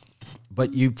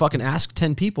 but you fucking ask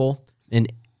 10 people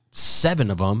and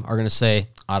 7 of them are going to say,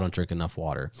 I don't drink enough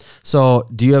water. So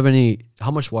do you have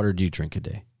how much water do you drink a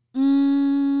day?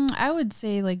 I would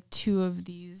say like 2 of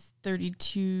these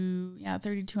 32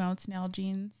 ounce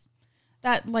Nalgene's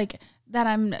that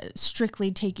I'm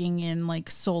strictly taking in like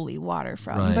solely water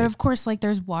from. Right. But of course, like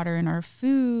there's water in our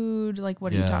food. Like,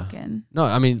 what are you talking? No,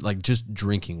 I mean like just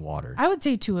drinking water. I would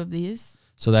say 2 of these.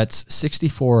 So that's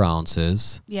 64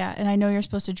 ounces. Yeah. And I know you're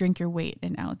supposed to drink your weight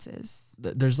in ounces.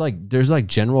 There's like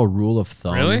general rule of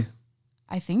thumb. Really?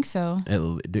 I think so.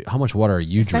 How much water are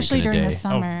you Especially drinking a during day? the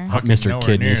summer. fucking Mr. nowhere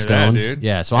Kidney near Stones. that, dude.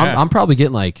 Yeah, so I'm probably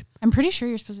getting like, I'm pretty sure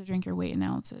you're supposed to drink your weight in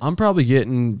ounces. I'm probably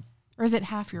getting, or is it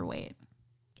half your weight?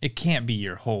 It can't be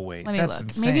your whole weight. Let me That's look.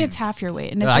 insane. Maybe it's half your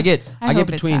weight. And if I get hope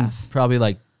it's between half. probably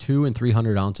like 200 and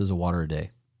 300 ounces of water a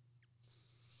day.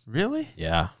 Really?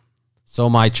 Yeah. So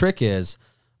my trick is,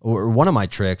 or one of my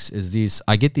tricks is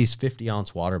I get these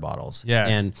 50-ounce water bottles. Yeah.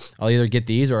 And I'll either get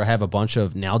these or I have a bunch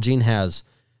of, Nalgene has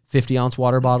 50-ounce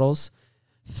water bottles,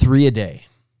 3 a day.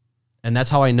 And that's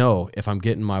how I know if I'm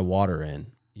getting my water in,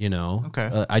 you know.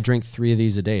 Okay. I drink 3 of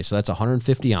these a day. So that's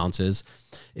 150 ounces.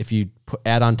 If you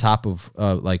add on top of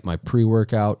like my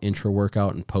pre-workout,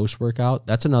 intra-workout, and post-workout,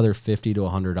 that's another 50 to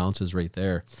 100 ounces right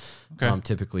there. Okay.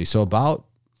 Typically. So about,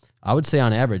 I would say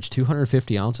on average,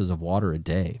 250 ounces of water a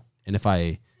day. And if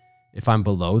I'm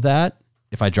below that,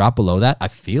 if I drop below that, I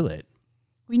feel it.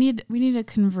 We need a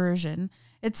conversion.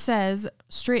 It says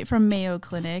straight from Mayo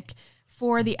Clinic,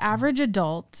 for the average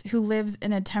adult who lives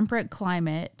in a temperate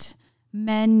climate,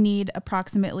 men need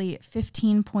approximately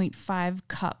 15.5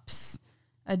 cups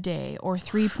a day, or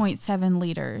 3.7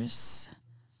 liters.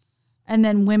 And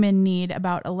then women need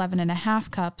about 11.5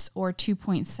 cups, or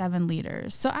 2.7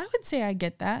 liters. So I would say I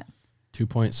get that. 2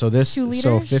 liters.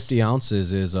 So 50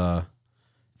 ounces is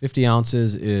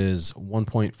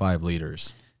 1.5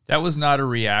 liters. That was not a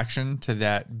reaction to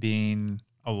that being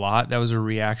a lot. That was a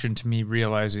reaction to me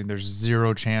realizing there's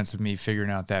 0 chance of me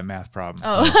figuring out that math problem.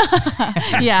 Oh,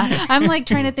 yeah. I'm like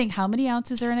trying to think how many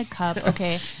ounces are in a cup.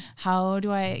 Okay. How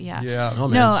do I, Yeah. Oh,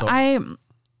 man,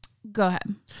 go ahead.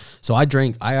 So I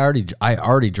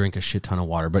already drink a shit ton of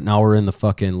water, but now we're in the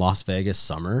fucking Las Vegas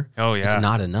summer. Oh, yeah. It's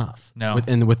not enough. No.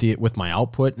 With my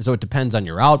output. So it depends on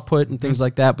your output and things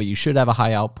like that, but you should have a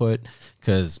high output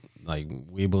because like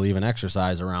we believe in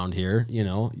exercise around here, you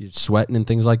know, you're sweating and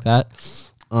things like that.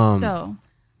 So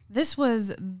this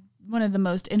was one of the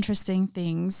most interesting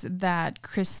things that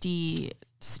Christy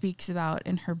speaks about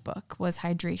in her book was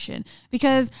hydration,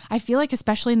 because I feel like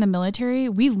especially in the military,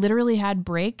 we literally had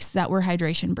breaks that were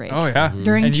hydration breaks. Oh, yeah.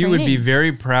 During And training. you would be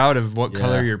very proud of what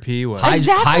color your pee was.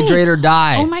 Exactly. Hydrate or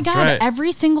die. Oh my God. right.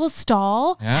 Every single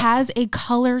stall has a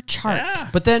color chart. Yeah.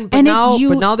 But And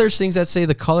now there's things that say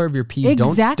the color of your pee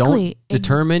Exactly. don't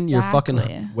determine your fucking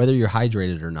Exactly. whether you're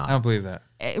hydrated or not. I don't believe that.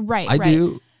 Right.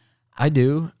 I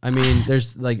do. I mean,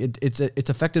 there's like it's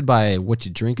affected by what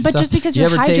you drink. And But stuff. just because You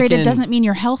you're ever hydrated taken- doesn't mean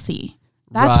you're healthy.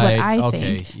 That's Right, what I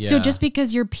okay, think. So yeah. just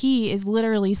because your pee is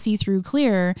literally see-through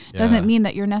clear doesn't mean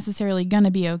that you're necessarily going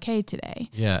to be okay today.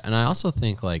 Yeah, and I also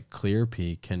think like clear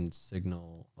pee can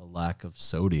signal a lack of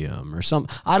sodium or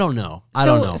something. I don't know. But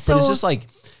it's just like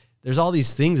there's all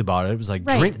these things about it. It was like,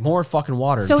 Right. drink more fucking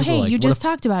water. So, And people hey, are like, you what just if-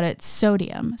 talked about it.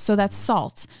 Sodium. So that's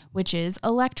salts, which is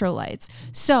electrolytes.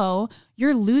 So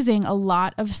you're losing a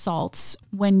lot of salts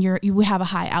when you have a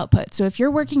high output. So if you're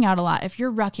working out a lot, if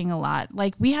you're rucking a lot,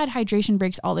 like we had hydration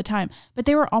breaks all the time, but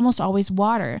they were almost always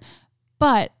water.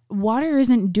 But water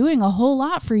isn't doing a whole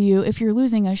lot for you if you're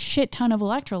losing a shit ton of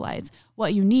electrolytes.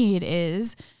 What you need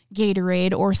is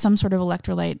Gatorade or some sort of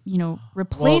electrolyte, well,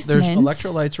 replacement. there's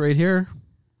electrolytes right here.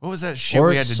 What was that shit Or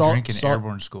we had to salt- drink in salt-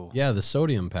 airborne school? Yeah, the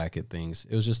sodium packet things.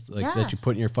 It was just like Yeah. that you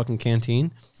put in your fucking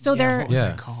canteen. So Yeah, there, what was Yeah.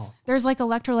 that called? there's like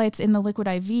electrolytes in the liquid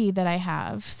IV that I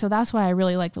have. So that's why I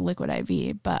really like the liquid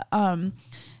IV. But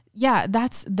yeah,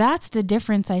 that's the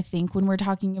difference, I think, when we're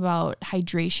talking about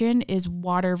hydration is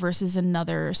water versus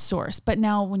another source. But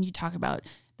now when you talk about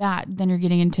that, then you're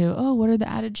getting into, oh, what are the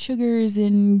added sugars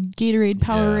in Gatorade,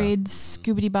 Powerade,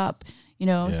 Scoobity Bop,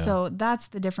 Yeah. so that's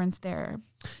the difference there.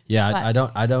 Yeah, But-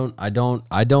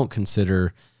 I don't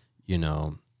consider,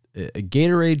 a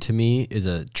Gatorade to me is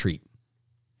a treat.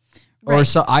 Or Right.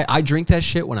 so I drink that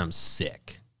shit when I'm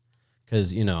sick,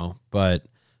 because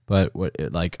but what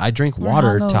like I drink Or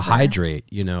water to hungover. hydrate,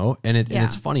 and and Yeah.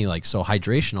 it's funny, like, so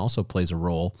hydration also plays a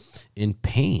role in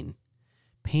pain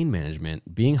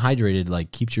management. Being hydrated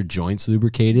like keeps your joints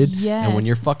lubricated, and when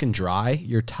you're Yes. fucking dry,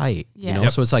 you're tight.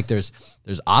 Yes. So it's like there's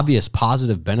obvious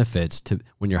positive benefits to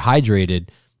when you're hydrated,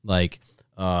 like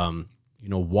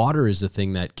water is the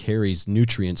thing that carries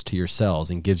nutrients to your cells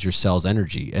and gives your cells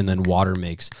energy, and then water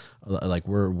makes, like,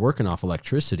 we're working off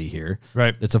electricity here.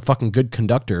 Right. It's a fucking good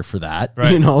conductor for that,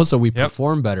 Right. so we Yep.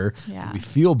 perform better, Yeah. we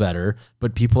feel better,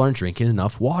 but people aren't drinking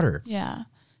enough water. Yeah.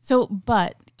 So,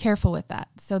 but careful with that.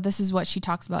 So this is what she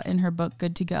talks about in her book,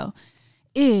 Good to Go,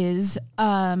 is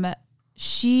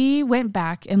she went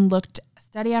back and looked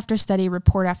study after study,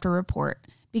 report after report,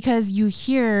 because you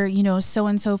hear,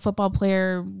 so-and-so football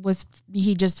player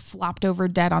he just flopped over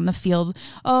dead on the field.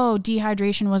 Oh,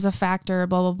 dehydration was a factor,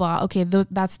 blah, blah, blah. Okay,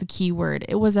 that's the key word.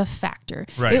 It was a factor.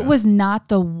 Right. It was not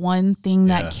the one thing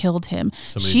Yeah. that killed him.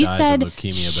 Somebody She dies said of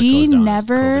leukemia, she but goes down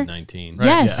never... as COVID-19. Right.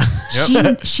 Yes.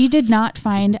 Yeah. She did not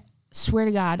find, swear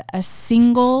to God, a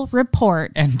single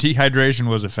report. And dehydration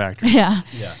was a factor. Yeah.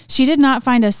 Yeah. She did not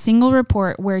find a single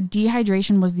report where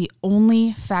dehydration was the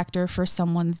only factor for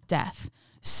someone's death.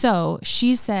 So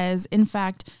she says, in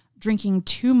fact, drinking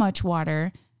too much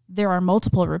water, there are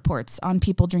multiple reports on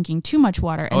people drinking too much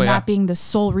water and that being the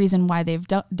sole reason why they've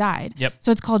died. Yep.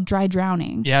 So it's called dry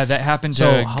drowning. Yeah, that happened to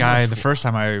So a how guy much- the first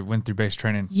time I went through base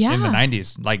training Yeah. in the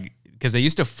 90s. Like, because they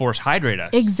used to force hydrate us.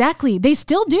 Exactly. They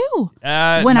still do.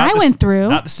 Not When I went through.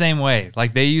 Not the same way.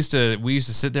 Like, we used to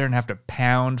sit there and have to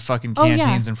pound fucking Oh, yeah.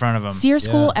 canteens in front of them. Sear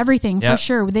school, Yeah. everything, Yep. for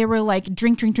sure. They were like,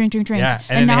 drink. Yeah, and then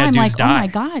And they now had I'm dudes like, oh my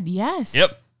die. God, yes. Yep.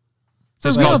 So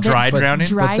it's For real, called dry but drowning.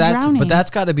 dry But drowning. that's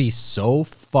got to be so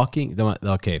fucking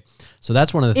okay. So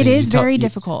that's one of the It things. is very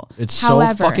difficult. It's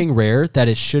However- so fucking rare that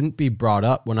it shouldn't be brought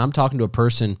up when I'm talking to a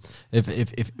person.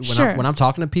 Sure. When I'm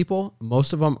talking to people,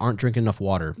 most of them aren't drinking enough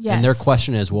water, and their Yes.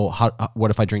 question is, well, what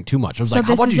if I drink too much? I was So like,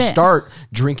 how this about is you it. start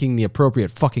drinking the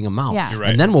appropriate fucking amount, Yeah. You're right.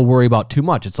 and then we'll worry about too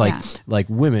much. It's like Yeah.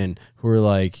 women who are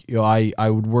like, I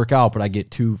would work out, but I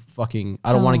get too fucking.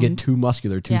 I don't want to get Toned. too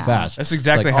muscular too Yeah. fast. That's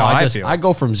exactly Like, how I just, feel. I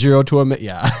go from 0 to a minute.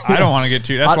 Yeah. I don't want to get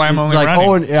too. That's why I'm It's only like, running.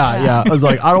 oh, and yeah. I was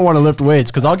like, I don't want to lift weights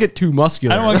because I'll get too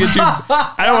muscular. I don't want to get too.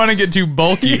 I don't want to get too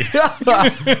bulky.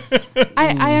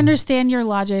 I understand your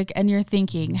logic and your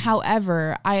thinking.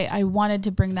 However, I wanted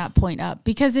to bring that point up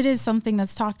because it is something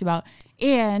that's talked about.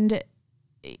 And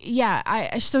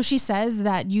yeah, so she says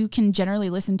that you can generally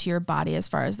listen to your body as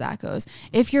far as that goes.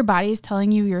 If your body is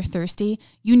telling you you're thirsty,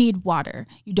 you need water.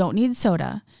 You don't need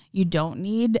soda. You don't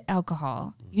need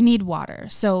alcohol. You need water.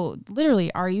 So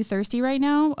literally, are you thirsty right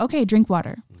now? Okay, drink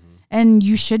water. And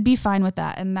you should be fine with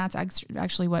that. And that's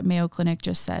actually what Mayo Clinic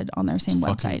just said on their same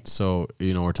website. So,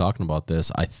 we're talking about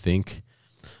this, I think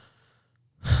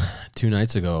 2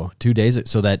 days ago,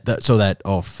 so that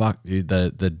oh fuck, dude,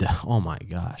 oh my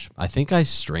gosh, I think I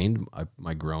strained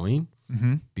my groin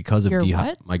because of Your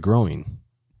what? my groin.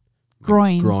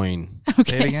 Groin.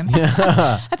 Say it again.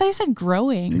 I thought you said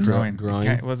growing. Growing. Growing.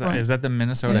 Okay, is that the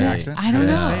Minnesota Hey. accent? I don't How do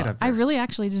know. they say it up I there? really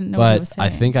actually didn't know what he was But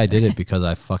saying. I think I did it because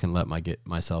I fucking let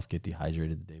myself get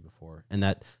dehydrated the day before, and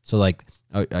that so like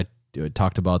I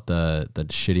talked about the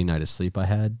shitty night of sleep I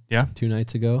had 2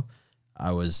 nights ago.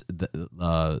 I was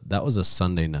that was a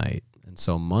Sunday night, and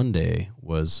so Monday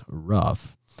was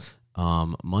rough.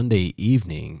 Monday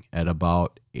evening at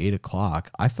about 8 o'clock,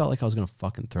 I felt like I was gonna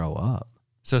fucking throw up.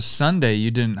 So Sunday you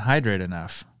didn't hydrate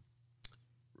enough.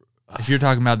 If you're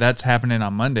talking about that's happening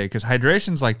on Monday, because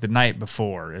hydration's like the night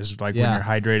before is like when you're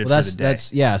hydrated for the day.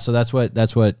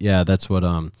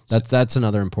 That's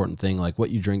another important thing. Like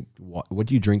what you drink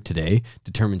today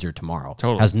determines your tomorrow.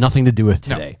 Totally. Has nothing to do with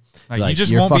today. No. Like you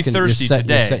just won't be thirsty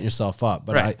today. You're setting yourself up.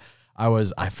 But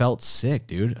I felt sick,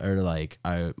 dude. Or like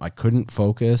I couldn't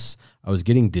focus. I was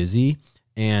getting dizzy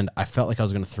and I felt like I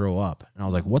was gonna throw up. And I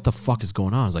was like, what the fuck is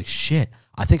going on? I was like, shit,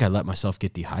 I think I let myself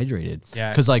get dehydrated.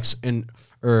 Yeah. Cause like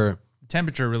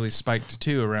temperature really spiked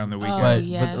too around the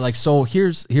weekend. But like, so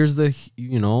here's the,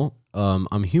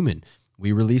 I'm human.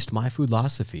 We released my food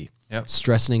philosophy. Yep.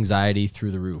 Stress and anxiety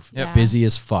through the roof. Yep. Busy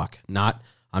as fuck.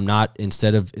 I'm not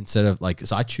instead of like,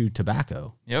 so I chew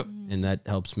tobacco. Yep. And that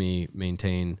helps me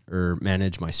maintain or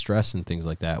manage my stress and things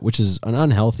like that, which is an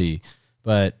unhealthy,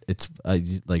 but it's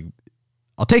like,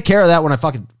 I'll take care of that when I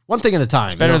fucking one thing at a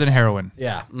time. It's better than heroin.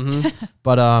 Yeah. Mm-hmm.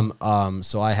 But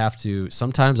so I have to.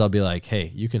 Sometimes I'll be like,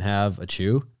 "Hey, you can have a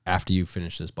chew after you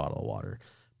finish this bottle of water."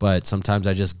 But sometimes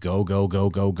I just go,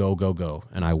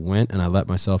 and I went and I let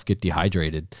myself get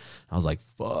dehydrated. I was like,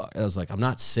 "Fuck!" I was like, "I'm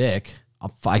not sick.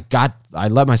 I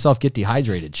let myself get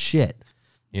dehydrated. Shit."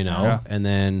 Yeah. And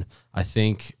then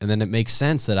it makes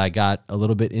sense that I got a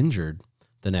little bit injured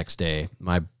the next day.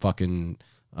 My fucking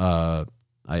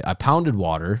I pounded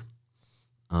water,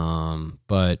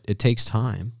 but it takes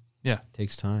time. Yeah. It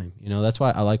takes time. That's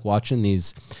why I like watching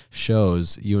these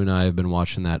shows. You and I have been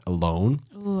watching that Alone.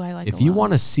 Ooh, I like If Alone. you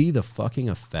want to see the fucking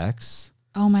effects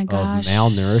oh my gosh, of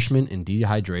malnourishment and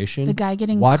dehydration, the guy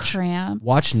getting cramps.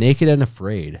 Watch Naked and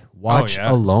Afraid. Watch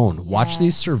Alone. Watch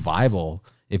these survival.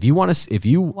 If you want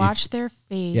to, watch their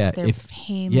face, their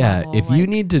pain level. If you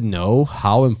need to know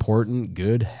how important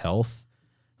good health,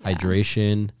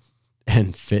 hydration,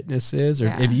 and fitness is, or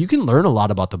if you can learn a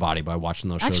lot about the body by watching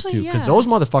those shows too, because those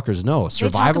motherfuckers know.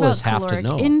 Survivalists have to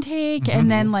know intake, and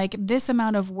then like this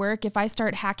amount of work. If I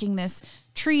start hacking this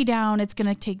tree down, it's going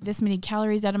to take this many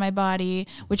calories out of my body,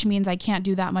 which means I can't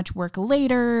do that much work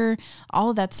later. All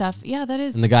of that stuff. Yeah, that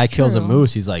is. And the guy true. kills a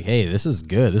moose. He's like, "Hey, this is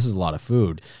good. This is a lot of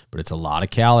food, but it's a lot of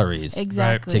calories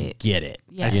exactly to get it."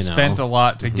 Yes. I spent a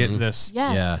lot to get this.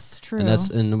 Yes, true.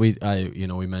 And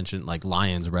we mentioned like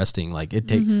lions resting. Like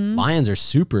lions are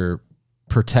super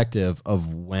protective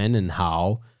of when and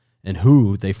how and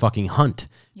who they fucking hunt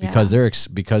because they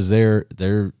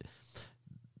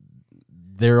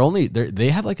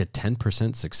have like a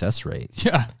 10% success rate.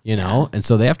 Yeah. And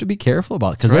so they have to be careful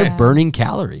about it because they're burning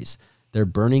calories. They're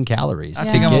burning calories. I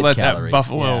think I'm gonna let that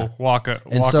buffalo walk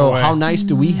And so away. how nice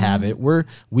do we have it? We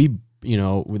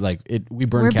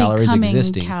burn calories becoming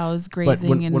existing. Cows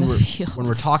grazing in the field. When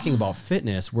we're talking about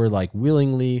fitness, we're like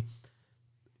willingly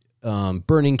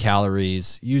burning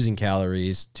calories, using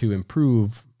calories to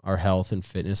improve our health and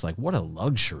fitness. Like what a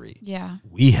luxury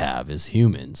we have as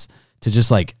humans to just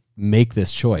like make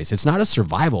this choice. It's not a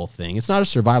survival thing. It's not a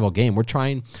survival game.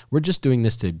 We're just doing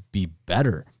this to be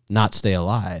better, not stay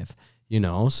alive.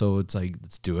 So it's like,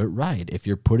 let's do it right. If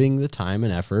you're putting the time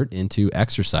and effort into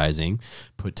exercising,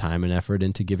 put time and effort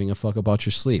into giving a fuck about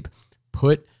your sleep.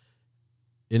 And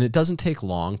it doesn't take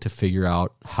long to figure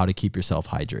out how to keep yourself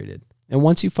hydrated. And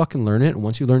once you fucking learn it, and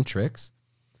once you learn tricks,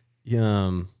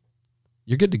 you're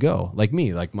good to go. Like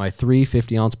me, like my 3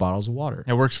 50-ounce bottles of water.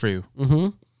 It works for you. Mm-hmm.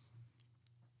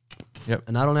 Yep.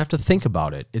 And I don't have to think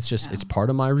about it. It's just, it's part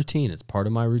of my routine. It's part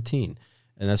of my routine.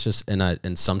 And that's just,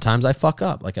 and sometimes I fuck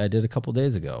up like I did a couple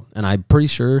days ago. And I'm pretty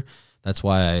sure that's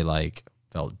why I like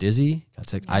felt dizzy.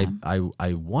 That's like,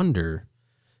 I wonder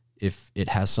if it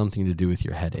has something to do with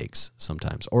your headaches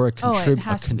sometimes or a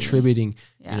contributing,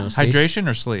 hydration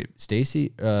or sleep.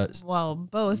 Stacy, well,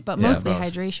 both, but mostly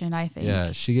hydration, I think.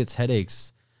 Yeah. She gets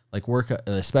headaches like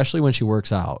especially when she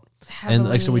works out. Heavily, and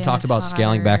like, so we talked about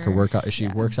scaling back her workout. If she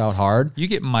works out hard, you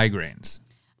get migraines.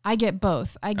 I get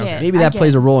both. Maybe that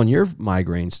plays a role in your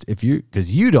migraines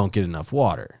because you don't get enough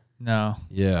water. No.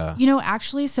 Yeah.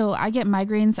 Actually, so I get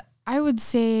migraines, I would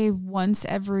say once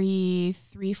every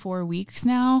 3-4 weeks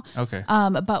now. Okay.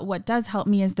 But what does help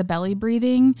me is the belly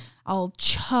breathing. I'll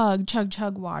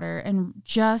chug water. And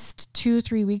just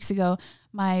 2-3 weeks ago,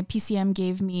 my PCM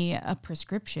gave me a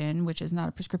prescription, which is not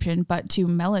a prescription, but to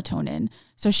melatonin.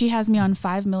 So she has me on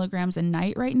 5 milligrams a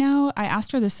night right now. I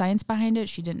asked her the science behind it.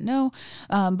 She didn't know,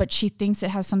 but she thinks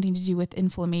it has something to do with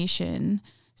inflammation.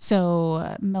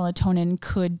 So melatonin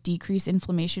could decrease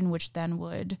inflammation, which then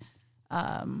would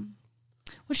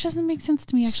Which doesn't make sense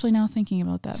to me actually now thinking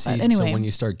about that. See, but anyway. so when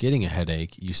you start getting a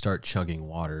headache, you start chugging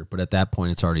water, but at that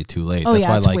point it's already too late. Oh, That's yeah,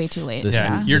 why it's like way too late. this-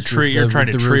 Yeah, Yeah. you're trying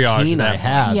to the triage routine that I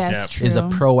have Yes, true. is a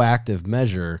proactive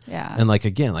measure. Yeah. And like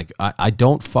again, like I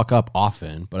don't fuck up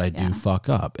often, but I do fuck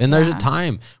up. And there's a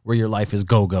time where your life is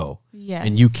go. Yes.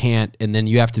 And you can't, and then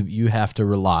you have to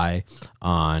rely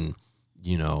on,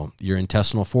 you know, your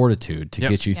intestinal fortitude to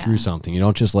get you through something. You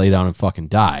don't just lay down and fucking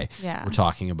die. Yeah. We're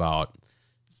talking about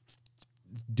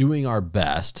doing our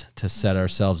best to set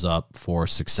ourselves up for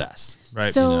success.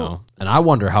 Right. So- You know? And I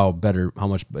wonder how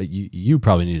much, but you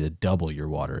probably need to double your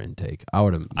water intake.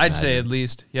 I'd say at imagine.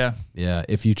 least, yeah. Yeah,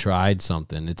 if you tried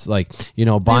something, it's like, you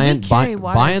know, we buying carry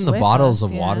waters buying the with bottles us,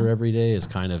 of yeah. water every day is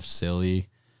kind of silly,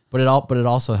 but it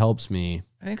also helps me.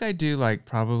 I think I do like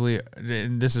probably,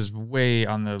 and this is way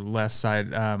on the less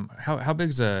side. How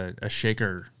big's a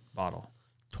shaker bottle?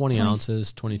 20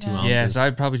 ounces, 22 Yeah. ounces. Yeah, so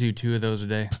I'd probably do 2 of those a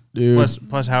day. Dude.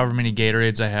 Plus however many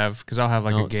Gatorades I have, because I'll have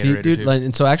like a No, Gatorade see, or dude, two. like,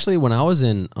 and so actually when I was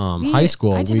in high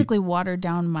school, I typically water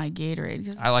down my Gatorade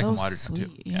because I like them so watered down, too.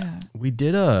 sweet. Yeah. Yeah. we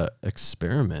did a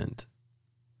experiment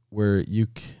where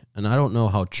and I don't know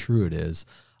how true it is.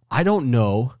 I don't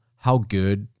know how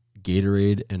good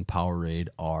Gatorade and Powerade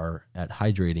are at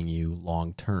hydrating you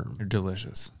long term. They're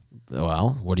delicious.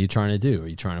 Well, what are you trying to do? Are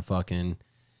you trying to fucking,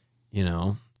 you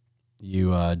know,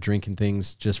 drinking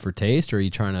things just for taste, or are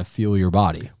you trying to fuel your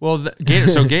body? Well, so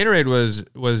Gatorade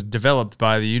was developed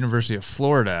by the University of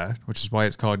Florida, which is why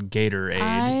it's called Gatorade.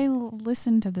 I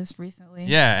listened to this recently.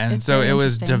 Yeah, and It's so very it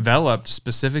was interesting. developed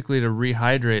specifically to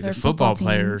rehydrate Their the football football team.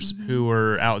 players Mm-hmm. who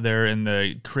were out there in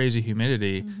the crazy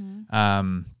humidity.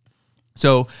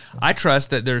 So I trust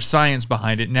that there's science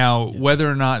behind it. Now, whether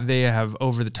or not they have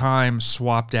over the time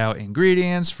swapped out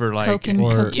ingredients for like Coke and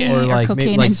Or cocaine, or like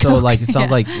cocaine like and so Coke. like it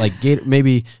sounds Yeah. like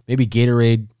maybe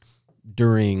Gatorade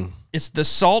during it's the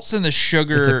salts and the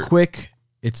sugar. it's a quick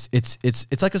it's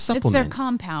like a It's supplement. their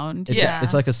compound. It's yeah.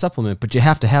 it's like a supplement, but you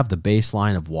have to have the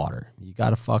baseline of water. You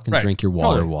got to fucking Right. drink your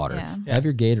Totally. water. Yeah. Have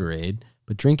your Gatorade,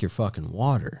 but drink your fucking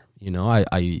water. You know,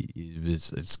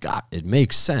 it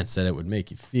makes sense that it would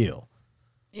make you feel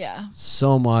yeah.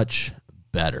 so much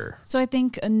better. So I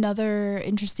think another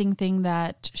interesting thing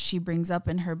that she brings up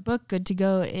in her book, Good to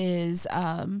Go, is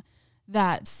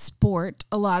that sport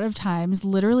a lot of times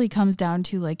literally comes down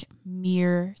to like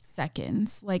mere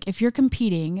seconds. Like if you're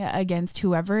competing against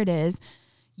whoever it is,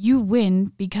 you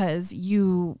win because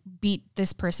you beat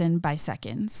this person by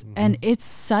seconds. And it's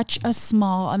such a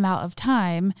small amount of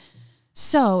time.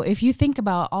 So if you think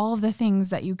about all of the things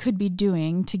that you could be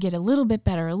doing to get a little bit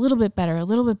better, a little bit better, a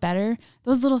little bit better,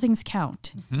 those little things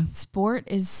count. Sport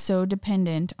is so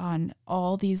dependent on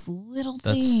all these little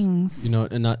things. You know,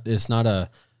 and it's not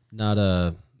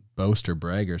a boast or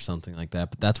brag or something like that,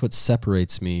 but that's what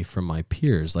separates me from my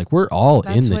peers. Like we're all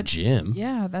That's in the what- gym.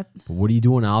 Yeah, that But what are you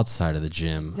doing outside of the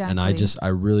gym? And Exactly. I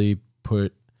really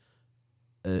put,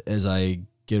 as I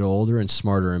get older and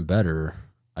smarter and better,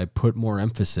 I put more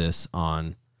emphasis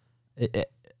on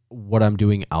what I'm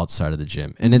doing outside of the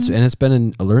gym. And it's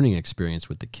been a learning experience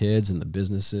with the kids and the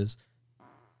businesses.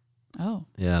 oh.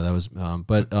 Yeah, that was,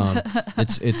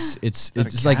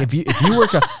 it's like if you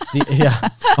work out, yeah.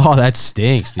 Oh, that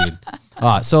stinks, dude.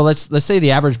 So let's say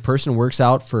the average person works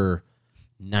out for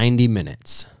 90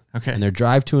 minutes. Okay. And their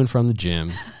drive to and from the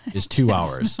gym is 2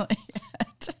 hours.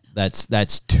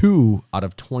 That's 2 out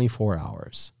of 24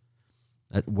 hours.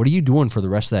 What are you doing for the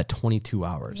rest of that 22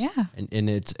 hours? Yeah. And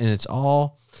it's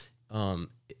all,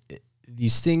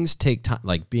 these things take time,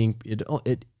 like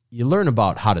you learn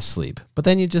about how to sleep, but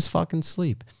then you just fucking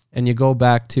sleep and you go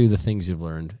back to the things you've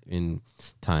learned in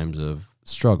times of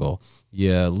struggle.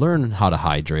 You learn how to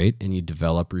hydrate and you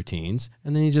develop routines,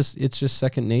 and then it's just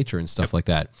second nature and stuff like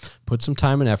that. Put some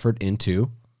time and effort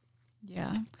into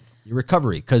Yeah. your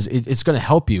recovery, because it's going to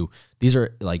help you. These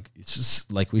are like, it's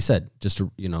just like we said, just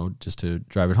to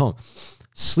drive it home.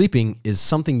 Sleeping is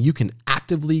something you can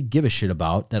actively give a shit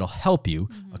about that'll help you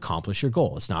accomplish your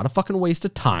goal. It's not a fucking waste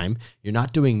of time. You're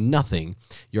not doing nothing.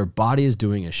 Your body is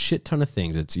doing a shit ton of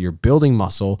things. You're building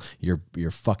muscle. You're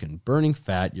fucking burning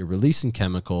fat. You're releasing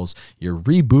chemicals. You're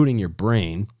rebooting your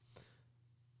brain.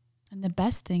 And the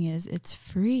best thing is it's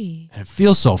free. And it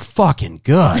feels so fucking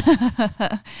good.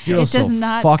 It does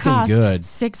not cost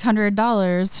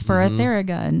 $600 for a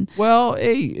Theragun. Well,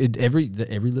 hey, every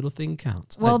little thing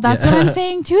counts. Well, that's what I'm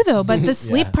saying too, though. But the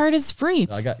sleep Yeah. part is free.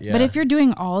 Yeah. But if you're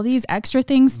doing all these extra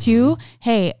things too,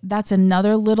 hey, that's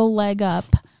another little leg up,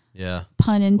 Yeah.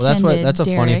 pun intended. Well, that's a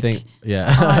funny Derek, thing.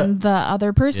 Yeah. on the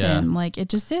other person. Yeah. Like it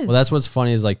just is. Well, that's what's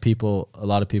funny is like a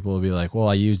lot of people will be like, well,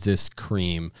 I use this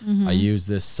cream. I use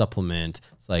this supplement.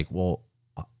 It's like, well,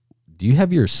 do you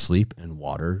have your sleep and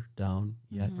water down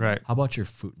yet? Right. How about your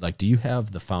food? Like, do you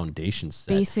have the foundation set?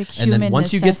 Basic human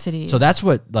necessities. So that's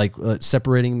what like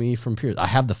separating me from peers. I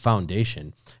have the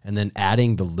foundation, and then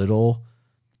adding the little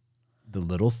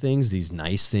things, these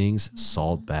nice things,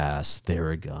 salt baths,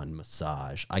 Theragun,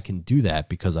 massage. I can do that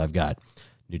because I've got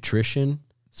nutrition,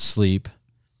 sleep,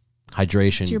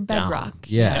 hydration. It's your down. bedrock.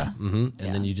 Yeah. And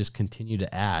then you just continue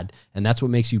to add, and that's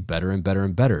what makes you better and better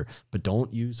and better. But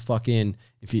don't use fucking,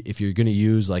 if you're going to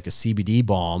use like a CBD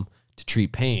balm to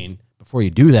treat pain, before you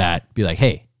do that, be like,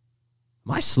 hey,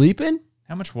 am I sleeping?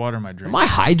 How much water am I drinking? Am I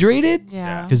hydrated?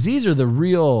 Yeah. Because these are the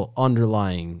real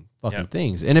underlying fucking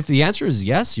things. And if the answer is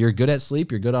yes, you're good at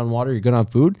sleep, you're good on water, you're good on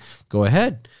food, go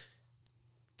ahead.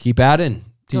 Keep adding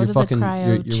to your fucking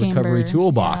your recovery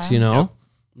toolbox, you know?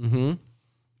 Yep.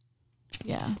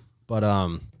 Yeah. But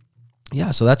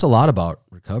yeah, so that's a lot about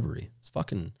recovery. It's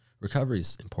fucking recovery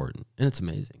is important and it's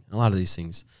amazing. And a lot of these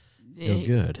things feel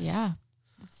good. Yeah.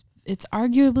 It's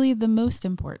arguably the most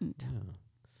important. Yeah.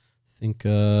 I think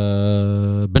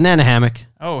banana hammock.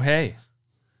 Oh, hey.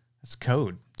 That's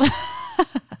code.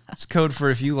 It's code for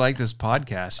if you like this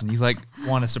podcast and you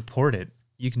want to support it,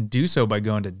 you can do so by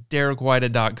going to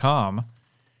DerekWeida.com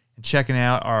and checking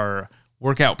out our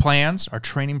workout plans, our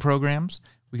training programs.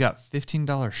 We got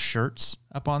 $15 shirts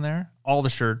up on there. All the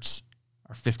shirts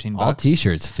are $15. All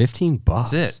t-shirts, $15.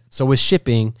 That's it. So with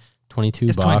shipping, $22.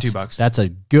 It's $22. That's a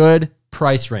good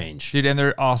price range. Dude, and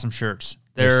they're awesome shirts.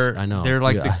 I know. They're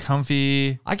like the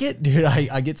comfy. I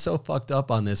get so fucked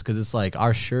up on this because it's like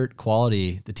our shirt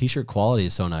quality, the t-shirt quality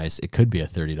is so nice. It could be a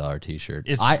 $30 t-shirt.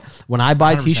 When I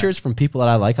buy 100%. t-shirts from people that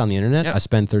I like on the internet, I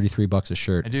spend $33 a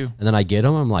shirt. I do. And then I get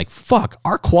them. I'm like, fuck,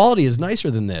 our quality is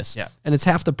nicer than this. Yeah. And it's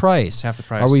half the price. It's half the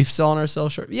price. Are we selling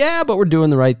ourselves short? Yeah, but we're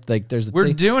doing the right, like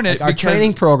We're doing it Like, our because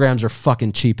training programs are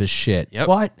fucking cheap as shit. Yep.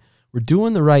 What? We're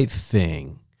doing the right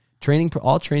thing.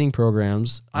 All training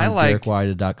programs on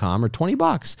DerekWeida.com are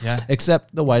 $20. Yeah.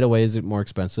 Except the Weida Way is more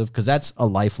expensive because that's a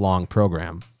lifelong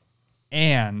program.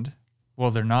 And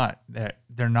well, they're not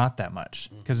that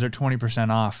much because they're 20%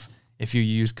 off if you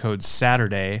use code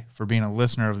Saturday for being a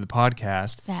listener of the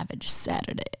podcast. Savage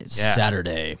Saturdays. Yeah.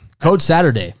 Saturday. Code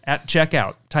Saturday. At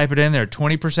checkout, type it in there.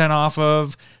 20% off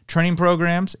of training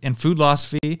programs and food loss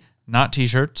fee, not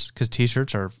t-shirts, because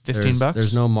t-shirts are $15.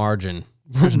 There's no margin.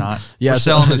 There's not. Yeah, We're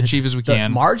selling them as cheap as we the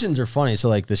can. Margins are funny. So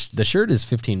like the shirt is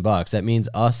 $15. That means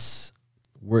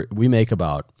we make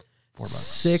about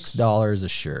 $6 a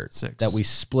shirt that we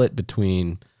split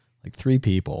between like 3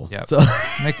 people. Yeah. So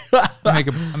I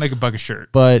make a buck a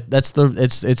shirt. But that's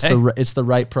the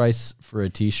right price for a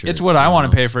t-shirt. It's what I want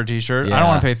to pay for a t-shirt. I don't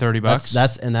want to pay $30.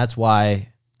 That's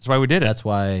why we did it. That's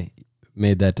why I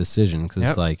made that decision because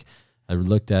it's like I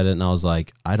looked at it and I was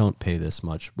like, I don't pay this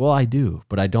much. Well, I do,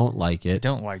 but I don't like it.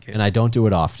 And I don't do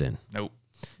it often. Nope.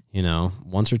 You know,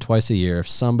 once or twice a year, if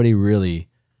somebody really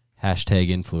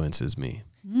 #influences me.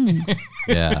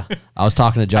 Yeah. I was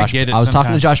talking to Josh. I was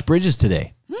talking to Josh Bridges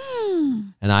today.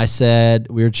 And I said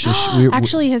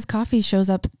actually his coffee shows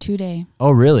up today.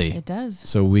 Oh, really? It does.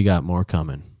 So we got more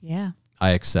coming. Yeah. I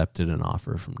accepted an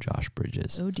offer from Josh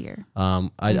Bridges. Oh dear.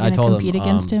 I told him compete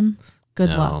against him.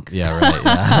 Good luck. Yeah, right.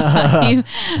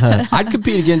 Yeah. I'd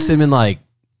compete against him in like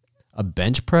a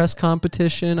bench press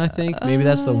competition. I think maybe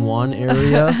that's the one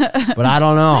area, but I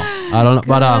don't know.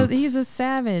 But he's a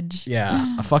savage.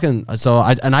 Yeah,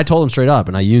 I told him straight up,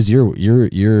 and I used your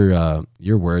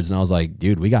words, and I was like,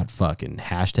 dude, we got fucking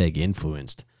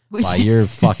 #influenced by your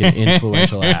fucking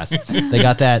influential ass. They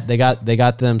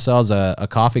got themselves a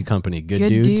coffee company,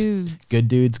 Good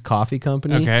Dudes Coffee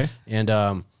Company. Okay,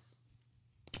 and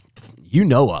you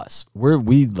know us. We're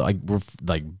like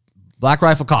Black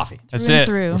Rifle Coffee. That's it.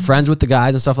 We're friends with the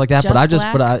guys and stuff like that.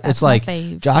 It's like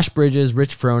Josh Bridges,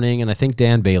 Rich Froning, and I think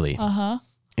Dan Bailey.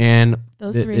 And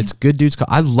those 3. It's Good Dudes.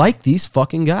 I like these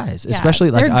fucking guys,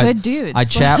 especially like they're good dudes. I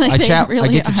chat. Like, I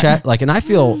get to chat like, and I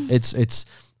feel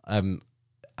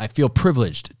I feel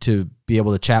privileged to be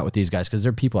able to chat with these guys because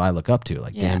they're people I look up to,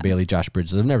 like Dan Bailey, Josh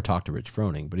Bridges. I've never talked to Rich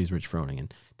Froning, but he's Rich Froning,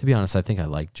 and to be honest, I think I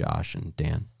like Josh and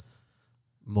Dan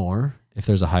more. If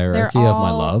there's a hierarchy of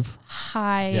my love,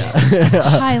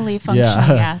 highly functioning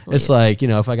athletes. It's like,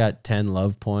 if I got 10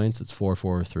 love points, it's 4,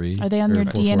 4, 3. Are they on your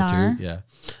DNR? 2. Yeah.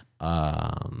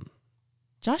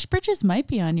 Josh Bridges might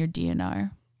be on your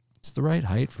DNR. It's the right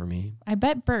height for me. I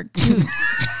bet Bert Coots.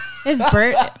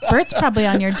 Bert's probably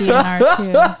on your DNR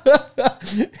too.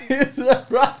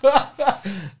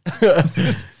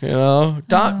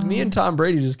 Me and Tom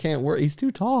Brady just can't work. He's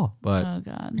too tall. But oh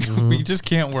god, we just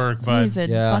can't work. But he's a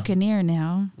Buccaneer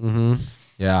now.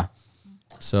 Yeah.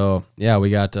 So yeah, we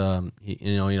got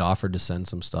he offered to send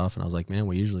some stuff, and I was like, man,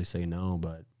 we usually say no,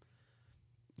 but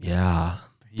Yeah.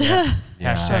 Yeah.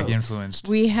 Yeah. Hashtag influenced.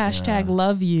 We hashtag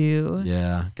love you.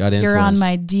 Yeah. Got influenced. You're on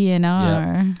my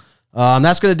DNR.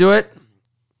 That's going to do it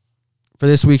for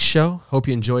this week's show. Hope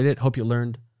you enjoyed it. Hope you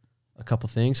learned a couple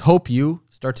things. Hope you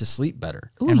start to sleep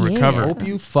better. Ooh, And recover. Hope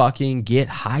you fucking get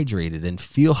hydrated and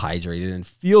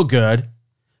feel good.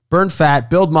 Burn fat,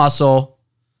 build muscle,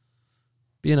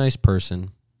 be a nice person.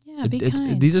 Yeah, be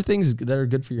kind. These are things that are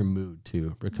good for your mood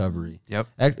too. Recovery. Yep.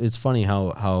 It's funny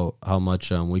how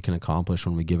much we can accomplish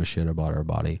when we give a shit about our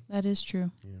body. That is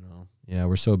true. You know, yeah,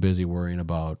 we're so busy worrying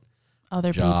about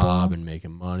Other job people. and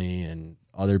making money and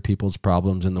other people's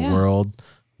problems in the Yeah. world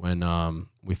when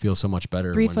we feel so much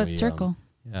better. 3 when foot we, circle.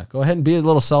 Yeah, go ahead and be a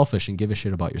little selfish and give a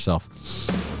shit about yourself.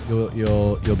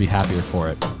 You'll be happier for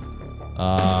it.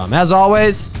 As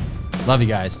always, love you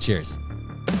guys. Cheers.